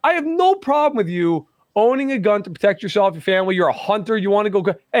 Listen, I have no problem with you owning a gun to protect yourself, your family. You're a hunter. You want to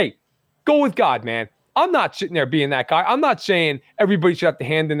go. Hey, go with God, man. I'm not sitting there being that guy. I'm not saying everybody should have to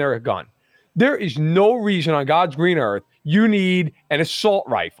hand in there a gun. There is no reason on God's green earth you need an assault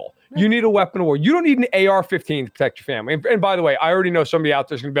rifle. You need a weapon of war. You don't need an AR-15 to protect your family. And by the way, I already know somebody out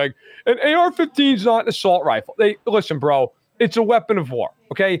there's going to be like, an AR-15 is not an assault rifle. Listen, bro, it's a weapon of war,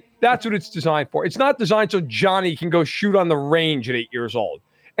 okay? That's what it's designed for. It's not designed so Johnny can go shoot on the range at 8 years old.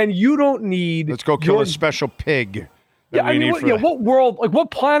 And you don't need... Let's go kill a special pig. What world,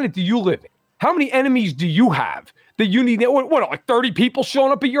 what planet do you live in? How many enemies do you have that you need? Like 30 people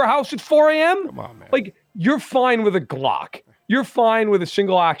showing up at your house at 4 a.m.? Come on, man. Like, you're fine with a Glock. You're fine with a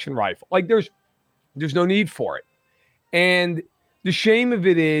single action rifle. Like, there's no need for it. And the shame of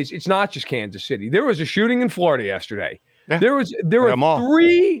it is, it's not just Kansas City. There was a shooting in Florida yesterday. Yeah. There were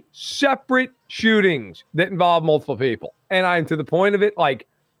 3 separate shootings that involved multiple people. And I'm to the point of it, like,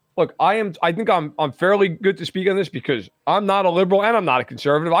 look, I think I'm fairly good to speak on this because I'm not a liberal and I'm not a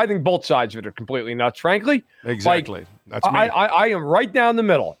conservative. I think both sides of it are completely nuts, frankly. Exactly. That's me. I am right down the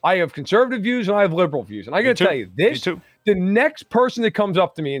middle. I have conservative views and I have liberal views. And I got to tell you, the next person that comes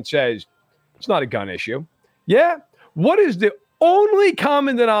up to me and says, it's not a gun issue. Yeah. What is the only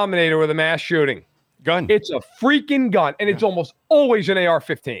common denominator with a mass shooting? Gun. It's a freaking gun. And it's almost always an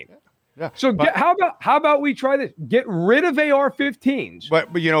AR-15. Yeah. So how about we try this? Get rid of AR-15s, but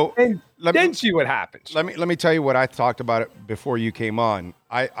and then see what happens. Let me tell you what I talked about it before you came on.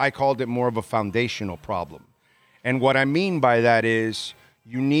 I called it more of a foundational problem, and what I mean by that is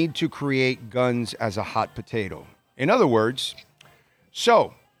you need to create guns as a hot potato. In other words,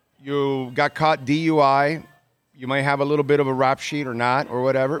 so you got caught DUI, you might have a little bit of a rap sheet or not or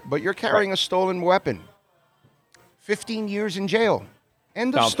whatever, but you're carrying a stolen weapon. 15 years in jail.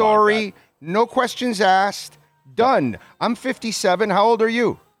 End of story. No questions asked. Done. I'm 57. How old are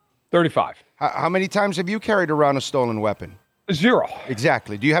you? 35. How many times have you carried around a stolen weapon? 0.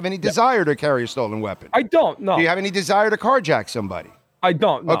 Exactly. Do you have any desire to carry a stolen weapon? I don't. No. Do you have any desire to carjack somebody? I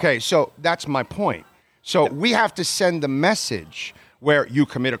don't. No. Okay, so that's my point. So we have to send the message where you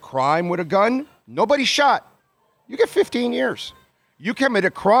commit a crime with a gun, nobody shot, you get 15 years. You commit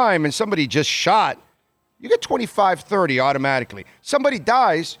a crime and somebody just shot, you get 25, 30 automatically. Somebody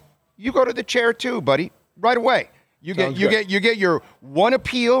dies, you go to the chair too, buddy, right away. You get your one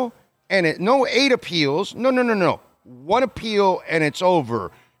appeal and no 8 appeals. No. One appeal and it's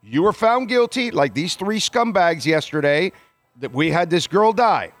over. You were found guilty, like these 3 scumbags yesterday that we had this girl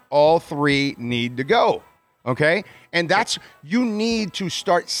die. All 3 need to go. Okay? And that's, you need to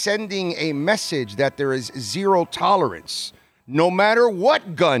start sending a message that there is zero tolerance, no matter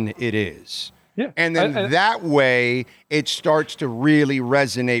what gun it is. Yeah. And then that way it starts to really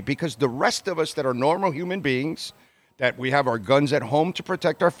resonate, because the rest of us that are normal human beings, that we have our guns at home to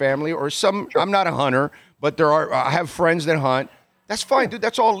protect our family, or some, I'm not a hunter, but I have friends that hunt. That's fine, dude.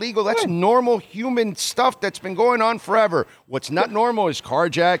 That's all legal. That's normal human stuff that's been going on forever. What's not normal is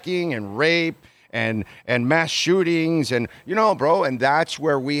carjacking and rape and mass shootings and bro. And that's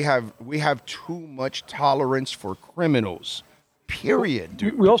where we have too much tolerance for criminals. Period,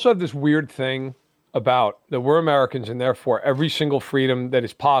 dude. We also have this weird thing about that we're Americans, and therefore every single freedom that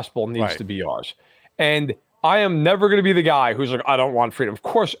is possible needs to be ours. And I am never going to be the guy who's like, I don't want freedom. Of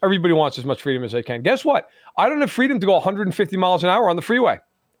course, everybody wants as much freedom as they can. Guess what? I don't have freedom to go 150 miles an hour on the freeway.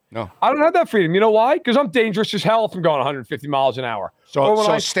 No. I don't have that freedom. You know why? Because I'm dangerous as hell if I'm going 150 miles an hour.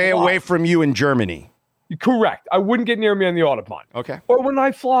 So stay away from you in Germany. Correct. I wouldn't get near me on the Autobahn. Okay. Or when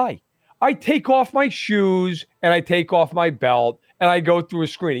I fly, I take off my shoes and I take off my belt and I go through a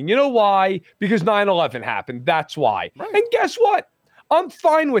screening. You know why? Because 9/11 happened. That's why. Right. And guess what? I'm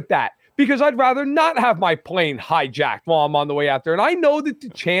fine with that. Because I'd rather not have my plane hijacked while I'm on the way out there. And I know that the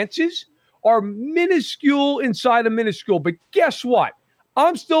chances are minuscule inside of minuscule. But guess what?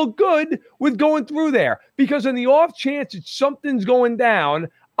 I'm still good with going through there. Because in the off chance that something's going down,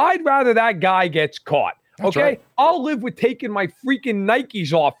 I'd rather that guy gets caught. That's okay? right. I'll live with taking my freaking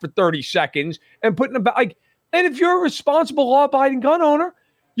Nikes off for 30 seconds and putting them back. And if you're a responsible, law-abiding gun owner,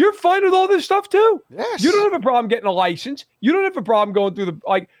 you're fine with all this stuff too. Yes. You don't have a problem getting a license. You don't have a problem going through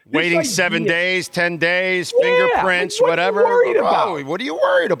waiting 7 days, 10 days, fingerprints, whatever. What are you worried about? What are you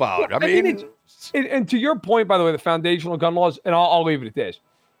worried about? I mean and to your point, by the way, the foundational gun laws, and I'll leave it at this.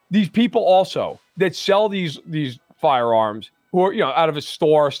 These people also that sell these firearms who are out of a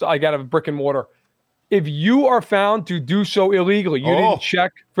store, like out of a brick and mortar. If you are found to do so illegally, you didn't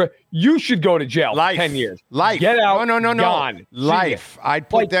check you should go to jail for 10 years. Life. Get out. No. Gone. Life. I'd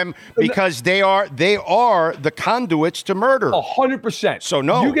put them because they are the conduits to murder. 100%. So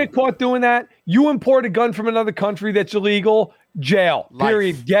no. You get caught doing that, you import a gun from another country that's illegal, jail. Life.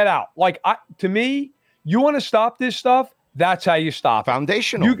 Period. Get out. To me, you want to stop this stuff, that's how you stop it.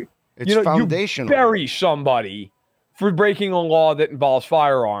 Foundational. It's foundational. You bury somebody for breaking a law that involves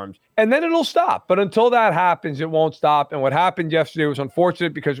firearms, and then it'll stop. But until that happens, it won't stop. And what happened yesterday was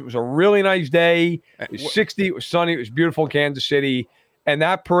unfortunate because it was a really nice day. It was 60. It was sunny. It was beautiful in Kansas City. And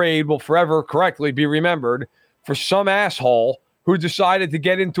that parade will forever correctly be remembered for some asshole who decided to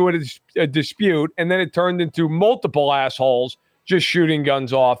get into a dispute, and then it turned into multiple assholes just shooting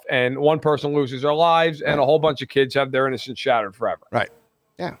guns off, and one person loses their lives, and a whole bunch of kids have their innocence shattered forever. Right.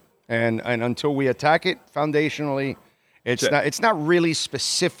 Yeah. And until we attack it foundationally, it's not really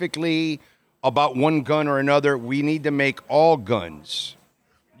specifically about one gun or another. We need to make all guns,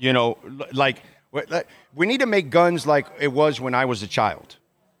 like we need to make guns like it was when I was a child.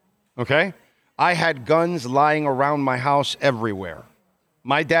 Okay? I had guns lying around my house everywhere.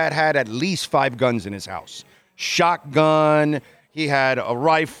 My dad had at least 5 guns in his house. Shotgun, he had a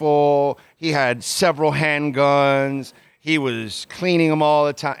rifle, he had several handguns. He was cleaning them all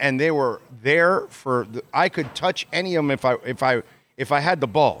the time, and they were there I could touch any of them if I had the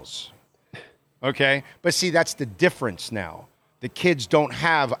balls. Okay? But see, that's the difference now. The kids don't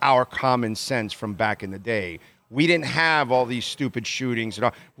have our common sense from back in the day. We didn't have all these stupid shootings and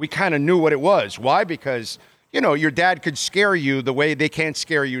all. We kind of knew what it was. Why? Because, your dad could scare you the way they can't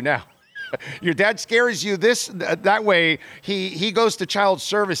scare you now. Your dad scares you that way. He goes to child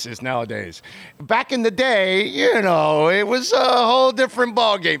services nowadays. Back in the day, it was a whole different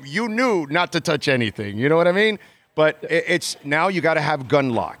ballgame. You knew not to touch anything. You know what I mean? But it's now you got to have gun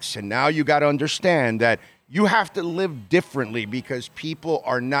locks, and now you got to understand that you have to live differently because people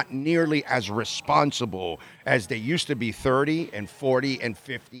are not nearly as responsible as they used to be 30 and 40 and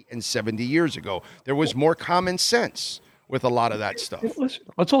 50 and 70 years ago. There was more common sense with a lot of that stuff. Listen,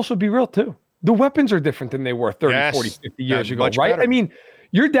 let's also be real, too. The weapons are different than they were 30, 40, 50 years ago, right? Better. I mean,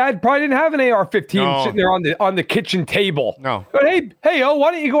 your dad probably didn't have an AR-15 sitting there on the kitchen table. No. But hey,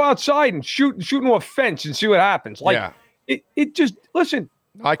 why don't you go outside and shoot into a fence and see what happens? It just, listen.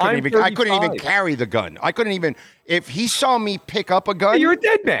 I couldn't even carry the gun. I couldn't even, if he saw me pick up a gun. Hey, you're a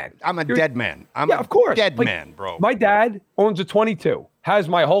dead man. I'm a dead man. Of course. Dead man, bro. My dad owns a 22. Has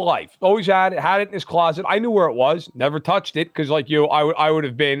my whole life. Always had it in his closet. I knew where it was. Never touched it because, like you, I'd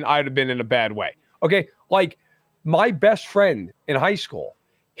have been in a bad way. Okay, like my best friend in high school,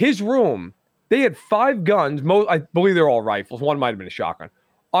 his room, they had 5 guns. I believe they're all rifles. One might have been a shotgun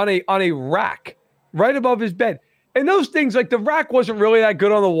on a rack right above his bed. And those things, like the rack wasn't really that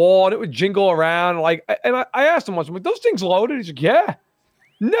good on the wall, and it would jingle around. And I asked him once, I'm like, those things loaded? He's like, yeah.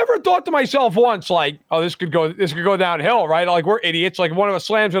 Never thought to myself once, like, oh, this could go downhill, right? Like, we're idiots. Like, one of us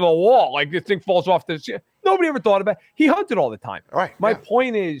slams into the wall, like this thing falls off the. Nobody ever thought about it. He hunted all the time. Right. My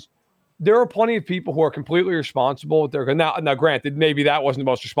point is, there are plenty of people who are completely responsible with their guns. Now, granted, maybe that wasn't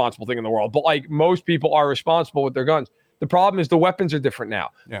the most responsible thing in the world, but like most people are responsible with their guns. The problem is the weapons are different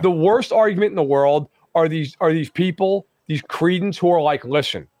now. Yeah. The worst argument in the world are these people, these cretins who are like,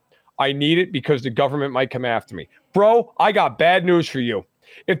 listen, I need it because the government might come after me. Bro, I got bad news for you.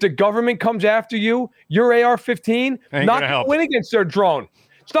 If the government comes after you, your AR-15 not going to win against their drone.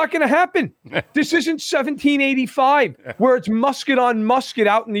 It's not going to happen. This isn't 1785 where it's musket on musket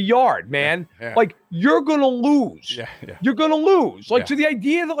out in the yard, man. Yeah. Like, you're going to lose. Yeah. You're going to lose. Like, so the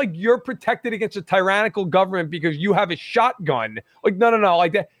idea that, like, you're protected against a tyrannical government because you have a shotgun, like, no.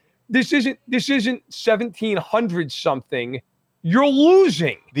 Like, that. This isn't 1700 something. You're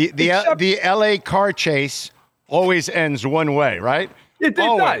losing. The LA car chase always ends one way, right? It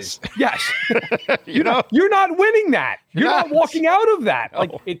does. Yes. You're not winning that. You're not walking out of that. Like,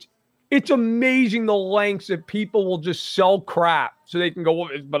 it's amazing the lengths that people will just sell crap so they can go, well,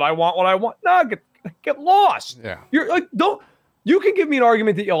 but I want what I want. No, get lost. Yeah. You're like, you can give me an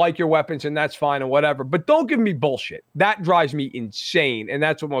argument that you like your weapons and that's fine and whatever, but don't give me bullshit. That drives me insane. And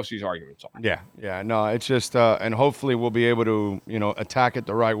that's what most of these arguments are. Yeah. No, it's just, and hopefully we'll be able to, attack it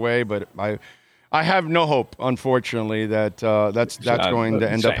the right way. But I have no hope, unfortunately, that that's going to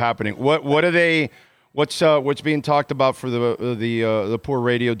end up happening. What are they? What's being talked about for the poor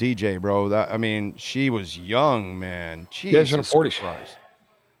radio DJ, bro? She was young, man. Jesus Christ.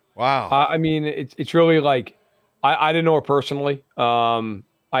 Wow. I mean, it's really like I didn't know her personally.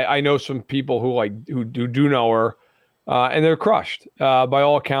 I know some people who do know her, and they're crushed. By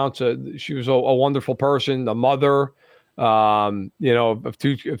all accounts, she was a wonderful person, a mother. Of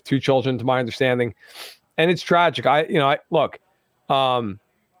two children, to my understanding, and it's tragic. Anybody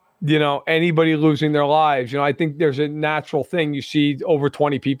losing their lives, I think there's a natural thing. You see over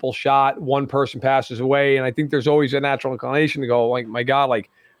 20 people shot, one person passes away, and I think there's always a natural inclination to go, like, my God, like,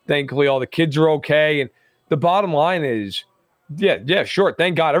 thankfully all the kids are okay. And the bottom line is, yeah, sure.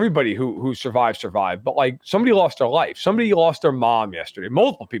 Thank God everybody who survived. But like, somebody lost their life. Somebody lost their mom yesterday.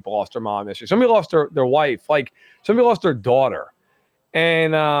 Multiple people lost their mom yesterday. Somebody lost their wife. Like, somebody lost their daughter.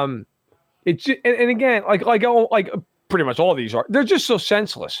 And it's and again, like pretty much all of these they're just so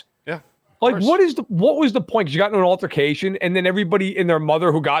senseless. Yeah. Like, what was the point? Because you got into an altercation, and then everybody and their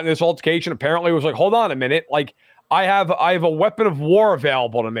mother who got in this altercation apparently was like, hold on a minute. Like, I have a weapon of war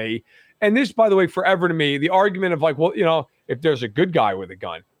available to me. And this, by the way, forever to me, the argument of like, well, if there's a good guy with a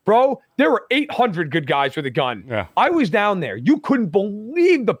gun, bro, there were 800 good guys with a gun. Yeah. I was down there. You couldn't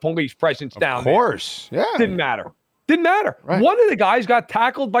believe the police presence down there. Of course. Yeah. Didn't matter. Right. One of the guys got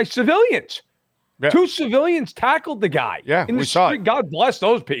tackled by civilians. Yeah. 2 civilians tackled the guy. Yeah, in the street. God bless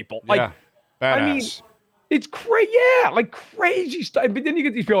those people. Like, badass. It's crazy. Yeah, like crazy stuff. But then you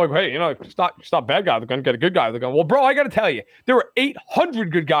get these people like, hey, stop bad guy with a gun, get a good guy with a gun. Well, bro, I got to tell you, there were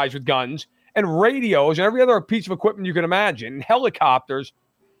 800 good guys with guns and radios and every other piece of equipment you can imagine. And helicopters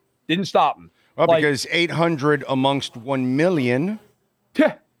didn't stop them. Well, because 800 amongst 1 million.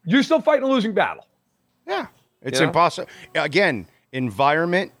 Yeah, you're still fighting a losing battle. Yeah, it's impossible. Again,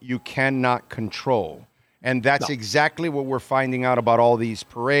 environment you cannot control. And that's exactly what we're finding out about all these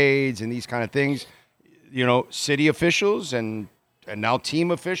parades and these kind of things. City officials and now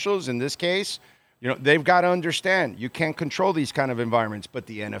team officials in this case, they've got to understand you can't control these kind of environments. But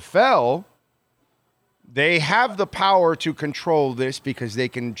the NFL, they have the power to control this because they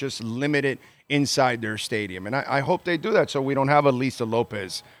can just limit it inside their stadium. And I hope they do that so we don't have Elisa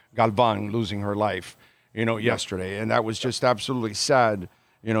Lopez Galvan losing her life, yesterday. And that was just absolutely sad,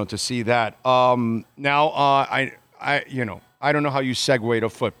 to see that. Now, I don't know how you segue to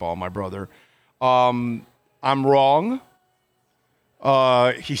football, my brother. I'm wrong.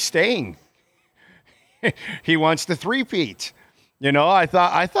 He's staying. He wants the three-peat. I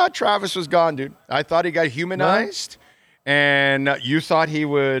thought Travis was gone, dude. I thought he got humanized, and you thought he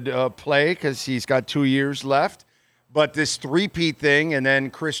would play because he's got 2 years left. But this three-peat thing, and then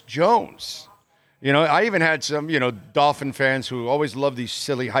Chris Jones. I even had some, Dolphin fans who always love these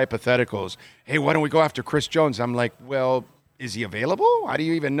silly hypotheticals. Hey, why don't we go after Chris Jones? I'm like, well, is he available? How do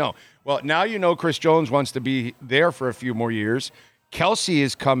you even know? Well, now Chris Jones wants to be there for a few more years. Kelsey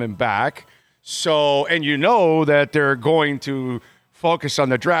is coming back. So, and that they're going to focus on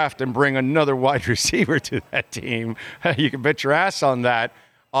the draft and bring another wide receiver to that team. You can bet your ass on that.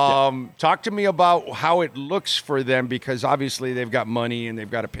 Talk to me about how it looks for them because obviously they've got money and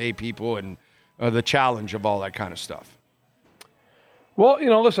they've got to pay people and the challenge of all that kind of stuff. Well,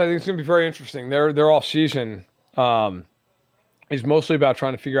 listen, I think it's going to be very interesting. Their off season is mostly about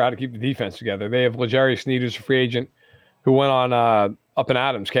trying to figure out how to keep the defense together. They have L'Jarius Sneed, who's a free agent, who went on Up and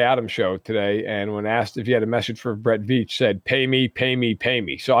Adams, Kay Adams show today, and when asked if he had a message for Brett Veach, said, "Pay me, pay me, pay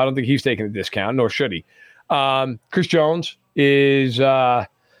me." So I don't think he's taking a discount, nor should he. Chris Jones is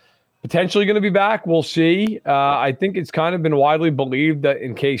potentially going to be back. We'll see. I think it's kind of been widely believed that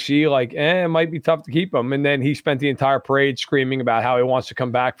in KC, it might be tough to keep him. And then he spent the entire parade screaming about how he wants to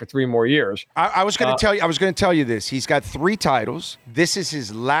come back for 3 more years. I was going to tell you. I was going to tell you this. He's got 3 titles. This is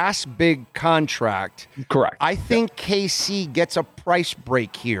his last big contract. Correct. I think KC gets a price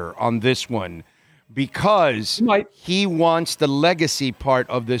break here on this one because he wants the legacy part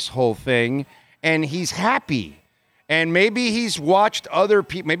of this whole thing, and he's happy. And maybe he's watched other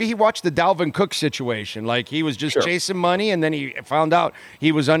people. Maybe he watched the Dalvin Cook situation. Like he was just chasing money, and then he found out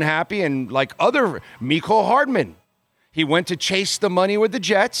he was unhappy. And like other Mecole Hardman, he went to chase the money with the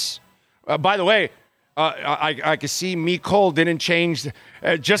Jets. By the way, I could see Mecole didn't change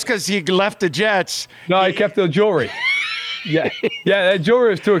just because he left the Jets. No, he kept the jewelry. Yeah, that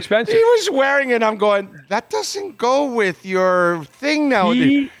jewelry is too expensive. He was wearing it. I'm going, that doesn't go with your thing now.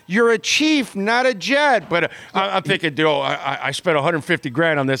 You're a Chief, not a Jet. But I'm thinking, dude, I spent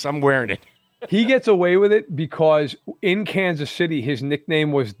 $150,000 on this. I'm wearing it. He gets away with it because in Kansas City, his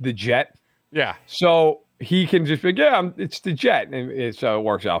nickname was the Jet. Yeah. So he can just be, it's the Jet, and so it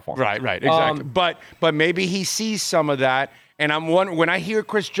works out for him. Right, exactly. But maybe he sees some of that, and I'm wondering, when I hear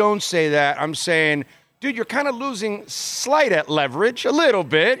Chris Jones say that, I'm saying, dude, you're kind of losing slight at leverage a little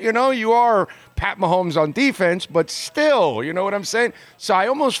bit. You know, you are Pat Mahomes on defense, but still, you know what I'm saying? So I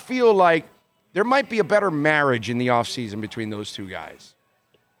almost feel like there might be a better marriage in the offseason between those two guys.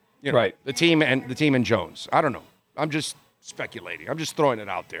 You know, right. The team and Jones. I don't know. I'm just speculating. I'm just throwing it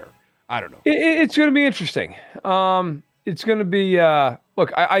out there. I don't know. It's going to be interesting. It's going to be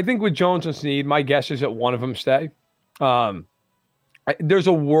look, I think with Jones and Snead, my guess is that one of them stay. There's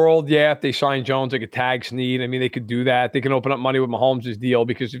a world, if they sign Jones, they could tag Snead. I mean, they could do that. They can open up money with Mahomes' deal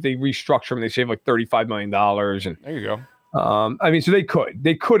because if they restructure him, they save like $35 million. And there you go. I mean, so they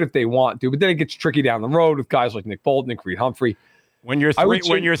could if they want to, but then it gets tricky down the road with guys like Nick Bolton and Creed Humphrey. When you're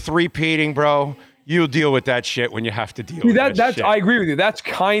three-peating, bro, you'll deal with that shit when you have to deal with that shit. I agree with you. That's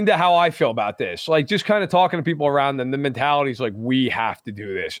kind of how I feel about this. Like, just kind of talking to people around them, the mentality is like, we have to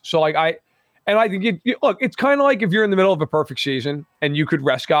do this. So, like, I think, look, it's kind of like if you're in the middle of a perfect season and you could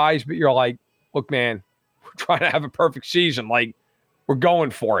rest guys, but you're like, look, man, we're trying to have a perfect season. Like, we're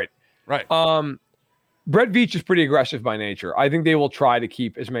going for it. Right. Brett Veach is pretty aggressive by nature. I think they will try to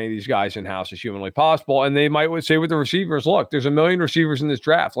keep as many of these guys in-house as humanly possible. And they might say with the receivers, look, there's 1 million receivers in this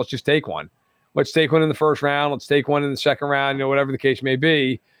draft. Let's just take one. Let's take one in the first round. Let's take one in the second round, whatever the case may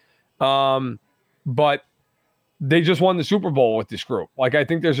be. But they just won the Super Bowl with this group. Like, I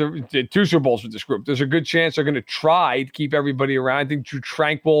think there's 2 Super Bowls with this group. There's a good chance they're going to try to keep everybody around. I think Drew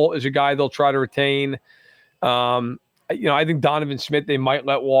Tranquill is a guy they'll try to retain. I think Donovan Smith, they might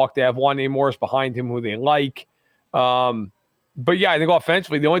let walk. They have Wanya Morris behind him who they like. But I think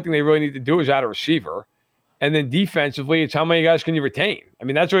offensively, the only thing they really need to do is add a receiver. And then defensively, it's how many guys can you retain? I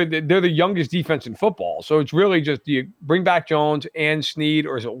mean, that's really, they're the youngest defense in football. So it's really just, do you bring back Jones and Snead,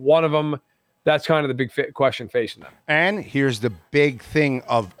 or is it one of them? That's kind of the big question facing them. And here's the big thing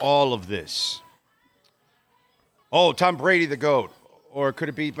of all of this. Oh, Tom Brady, the GOAT. Or could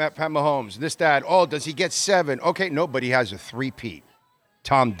it be Pat Mahomes? This, that. Oh, does he get 7? Okay, no, but he has a 3-peat.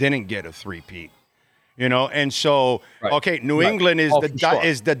 Tom didn't get a 3-peat. And so, right. Okay, New England is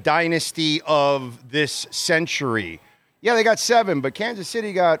the dynasty of this century. Yeah, they got 7, but Kansas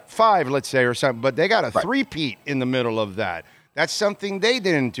City got 5, let's say, or something. But they got a 3-peat in the middle of that. That's something they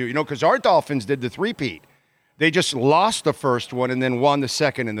didn't do, because our Dolphins did the 3-peat. They just lost the first one and then won the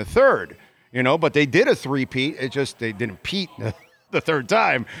second and the third, but they did a 3-peat. It just, they didn't peat the third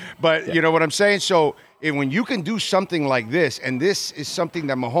time. But you know what I'm saying? So when you can do something like this, and this is something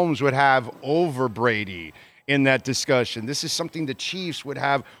that Mahomes would have over Brady in that discussion. This is something the Chiefs would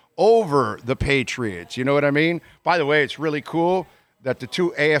have over the Patriots. You know what I mean? By the way, it's really cool that the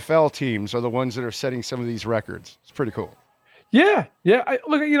 2 AFL teams are the ones that are setting some of these records. It's pretty cool. Yeah.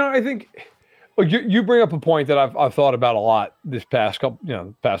 I think you bring up a point that I've thought about a lot this past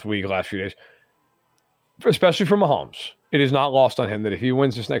past week, last few days, especially for Mahomes. It is not lost on him that if he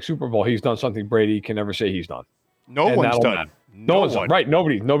wins this next Super Bowl, he's done something Brady can never say he's done. No one's done. No one's done. Right.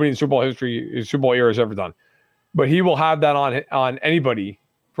 Nobody in Super Bowl history, Super Bowl era has ever done. But he will have that on anybody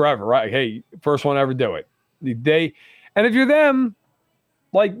forever, right? Hey, first one to ever do it. And if you're them,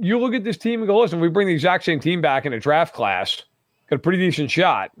 like, you look at this team and go, listen, we bring the exact same team back in a draft class, got a pretty decent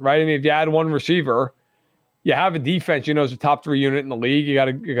shot, right? I mean, if you add one receiver, you have a defense, is a top 3 unit in the league. You got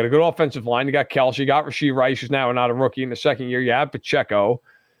a good offensive line. You got Kelce, you got Rashee Rice, who's now not a rookie in the second year. You have Pacheco.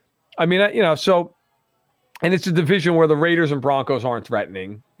 I mean, so And it's a division where the Raiders and Broncos aren't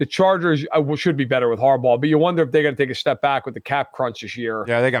threatening. The Chargers should be better with Harbaugh, but you wonder if they're going to take a step back with the cap crunch this year.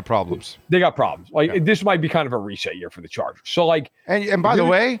 Yeah, they got problems. They got problems. This might be kind of a reset year for the Chargers. So, and by the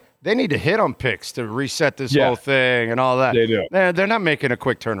way, they need to hit on picks to reset this whole thing and all that. They do. They're not making a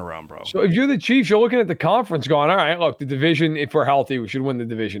quick turnaround, bro. So if you're the Chiefs, you're looking at the conference going, all right, look, the division, if we're healthy, we should win the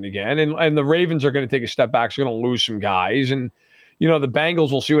division again. And the Ravens are going to take a step back. So they're going to lose some guys. And, the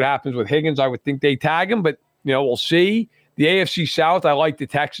Bengals, will see what happens with Higgins. I would think they tag him, but, we'll see. The AFC South, I like the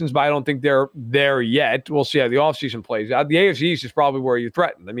Texans, but I don't think they're there yet. We'll see how the offseason plays out. The AFC East is probably where you're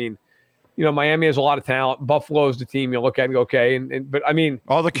threatened. I mean, Miami has a lot of talent. Buffalo's the team you look at and go, okay. But I mean,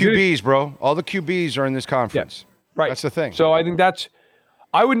 all the QBs, bro. All the QBs are in this conference. Yeah, right. That's the thing. So I think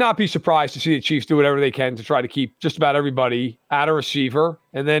I would not be surprised to see the Chiefs do whatever they can to try to keep just about everybody at a receiver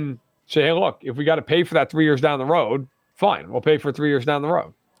and then say, hey, look, if we got to pay for that 3 years down the road, fine. We'll pay for 3 years down the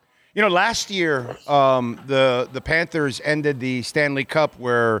road. Last year, the Panthers ended the Stanley Cup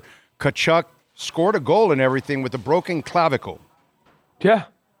where Tkachuk scored a goal and everything with a broken clavicle. Yeah.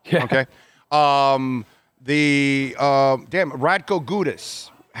 Okay. Radko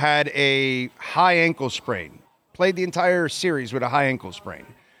Gudas had a high ankle sprain. Played the entire series with a high ankle sprain.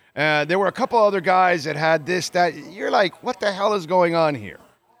 There were a couple other guys that had this, that. You're like, what the hell is going on here?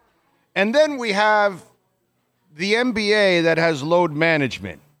 And then we have the NBA that has load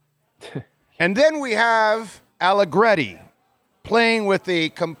management. And then we have Allegretti playing with a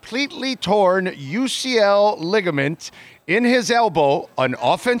completely torn UCL ligament in his elbow, an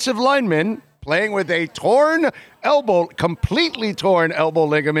offensive lineman playing with a completely torn elbow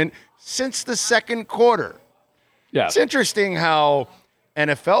ligament since the second quarter. Yeah. It's interesting how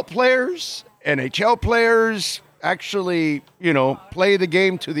NFL players, NHL players actually, play the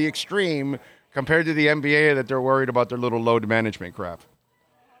game to the extreme compared to the NBA that they're worried about their little load management crap.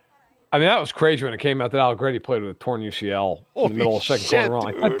 I mean, that was crazy when it came out that Allegretti played with a torn UCL in the middle of the second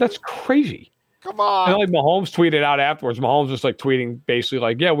quarter run. That's crazy. Come on. And Mahomes tweeted out afterwards. Mahomes was tweeting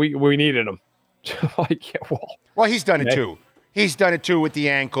basically yeah, we needed him. Well, he's done it too. He's done it too with the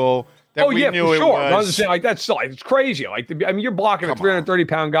ankle. That for sure. I'm just saying, that's it's crazy. You're blocking a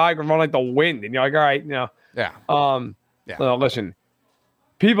 330-pound guy can run like the wind, and you're like, all right, Yeah. Well, listen.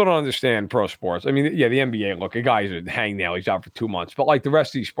 People don't understand pro sports. I mean, the NBA, look, a guy's a hangnail. He's out for 2 months. But the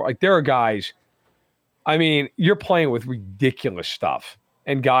rest of these sports, there are guys, you're playing with ridiculous stuff.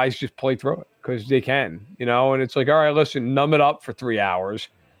 And guys just play through it because they can, And it's all right, listen, numb it up for 3 hours.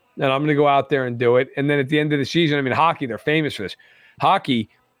 And I'm going to go out there and do it. And then at the end of the season, hockey, they're famous for this. Hockey,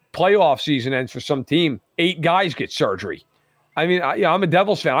 playoff season ends for some team. 8 guys get surgery. I'm a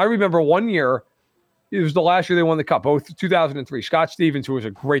Devils fan. I remember one year, it was the last year they won the Cup, 2003. Scott Stevens, who was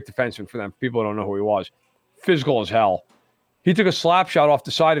a great defenseman for them. People don't know who he was. Physical as hell. He took a slap shot off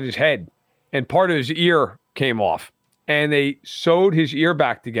the side of his head, and part of his ear came off. And they sewed his ear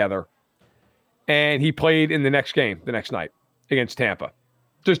back together, and he played in the next game, the next night, against Tampa.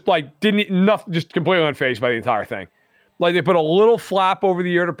 Just just completely unfazed by the entire thing. They put a little flap over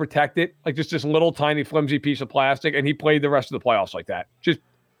the ear to protect it, just this little tiny flimsy piece of plastic, and he played the rest of the playoffs like that. Just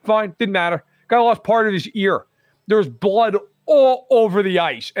fine, didn't matter. Guy lost part of his ear. There was blood all over the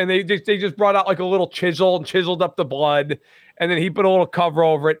ice, and they just brought out a little chisel and chiseled up the blood, and then he put a little cover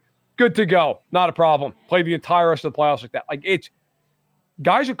over it. Good to go, not a problem. Played the entire rest of the playoffs like that.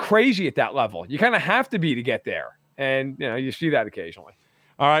 Guys are crazy at that level. You kind of have to be to get there, and you see that occasionally.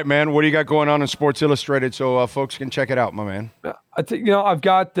 All right, man. What do you got going on in Sports Illustrated so folks can check it out, my man? I think I've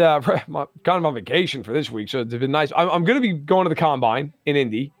got kind of on vacation for this week, so it's been nice. I'm going to be going to the Combine in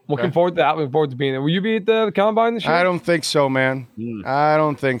Indy. Looking forward to that. Looking forward to being there. Will you be at the Combine this year? I don't think so, man. I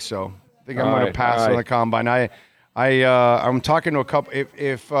don't think so. I think I'm going to pass on the Combine. I'm talking to a couple.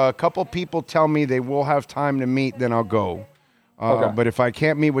 If a couple people tell me they will have time to meet, then I'll go. But if I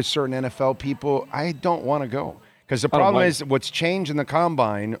can't meet with certain NFL people, I don't want to go. Because the problem is what's changed in the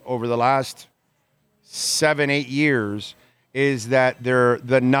Combine over the last 7-8 years is that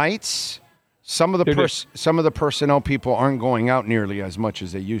the nights, some of the personnel people aren't going out nearly as much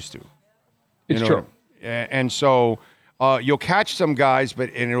as they used to. It's true. And so you'll catch some guys, and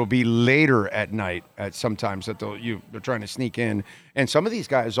it'll be later at night at sometimes that they're trying to sneak in. And some of these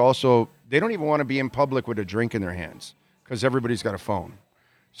guys also, they don't even want to be in public with a drink in their hands because everybody's got a phone.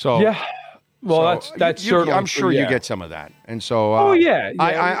 So yeah. Well, that's certainly. I'm sure you get some of that, and so.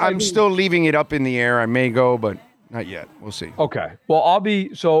 I'm still leaving it up in the air. I may go, but not yet. We'll see. Okay. Well, I'll be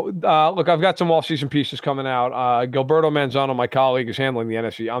look, I've got some off-season pieces coming out. Gilberto Manzano, my colleague, is handling the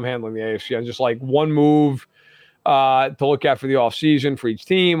NFC. I'm handling the AFC. I'm just one move to look at for the off-season for each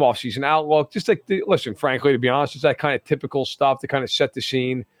team, off-season outlook. Just listen, frankly, to be honest, it's that kind of typical stuff to kind of set the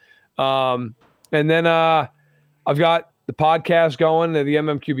scene. And then I've got the podcast going, the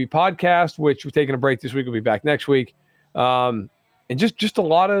MMQB podcast, which we're taking a break this week. We'll be back next week. And just a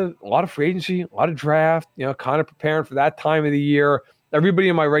lot of free agency, a lot of draft, kind of preparing for that time of the year. Everybody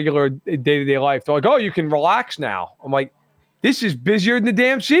in my regular day-to-day life, they're like, oh, you can relax now. I'm like, this is busier than the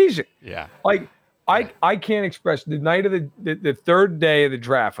damn season. Yeah. Like, I can't express the night of the third day of the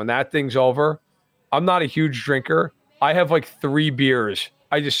draft, when that thing's over, I'm not a huge drinker. I have like 3 beers.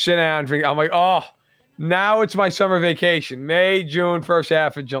 I just sit down and drink. I'm like, oh, now it's my summer vacation, May, June, first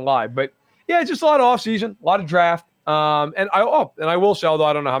half of July. But yeah, just a lot of off season, a lot of draft. And I will say, although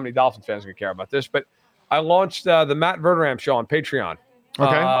I don't know how many Dolphins fans are going to care about this, but I launched the Matt Verderam show on Patreon,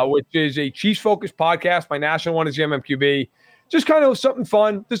 which is a Chiefs-focused podcast. My national one is the MMQB. Just kind of something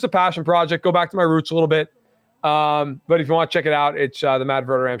fun, just a passion project. Go back to my roots a little bit. But if you want to check it out, it's the Matt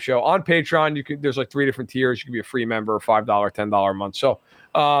Verderam show on Patreon. There's like 3 different tiers. You can be a free member, $5, $10 a month. So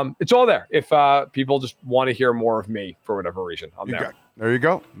it's all there. If people just want to hear more of me for whatever reason, I'm there. There you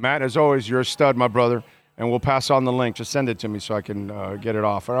go. Matt, as always, you're a stud, my brother. And we'll pass on the link. Just send it to me so I can get it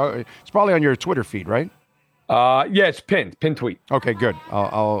off. It's probably on your Twitter feed, right? Yeah, it's pinned tweet. Okay, good.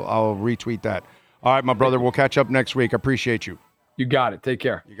 I'll retweet that. All right, my brother. We'll catch up next week. I appreciate you. You got it. Take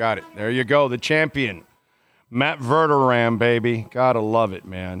care. You got it. There you go. The champion, Matt Verderam, baby. Gotta love it,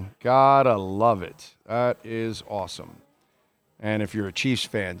 man. Gotta love it. That is awesome. And if you're a Chiefs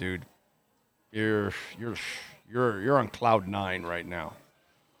fan, dude, you're on cloud 9 right now.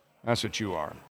 That's what you are.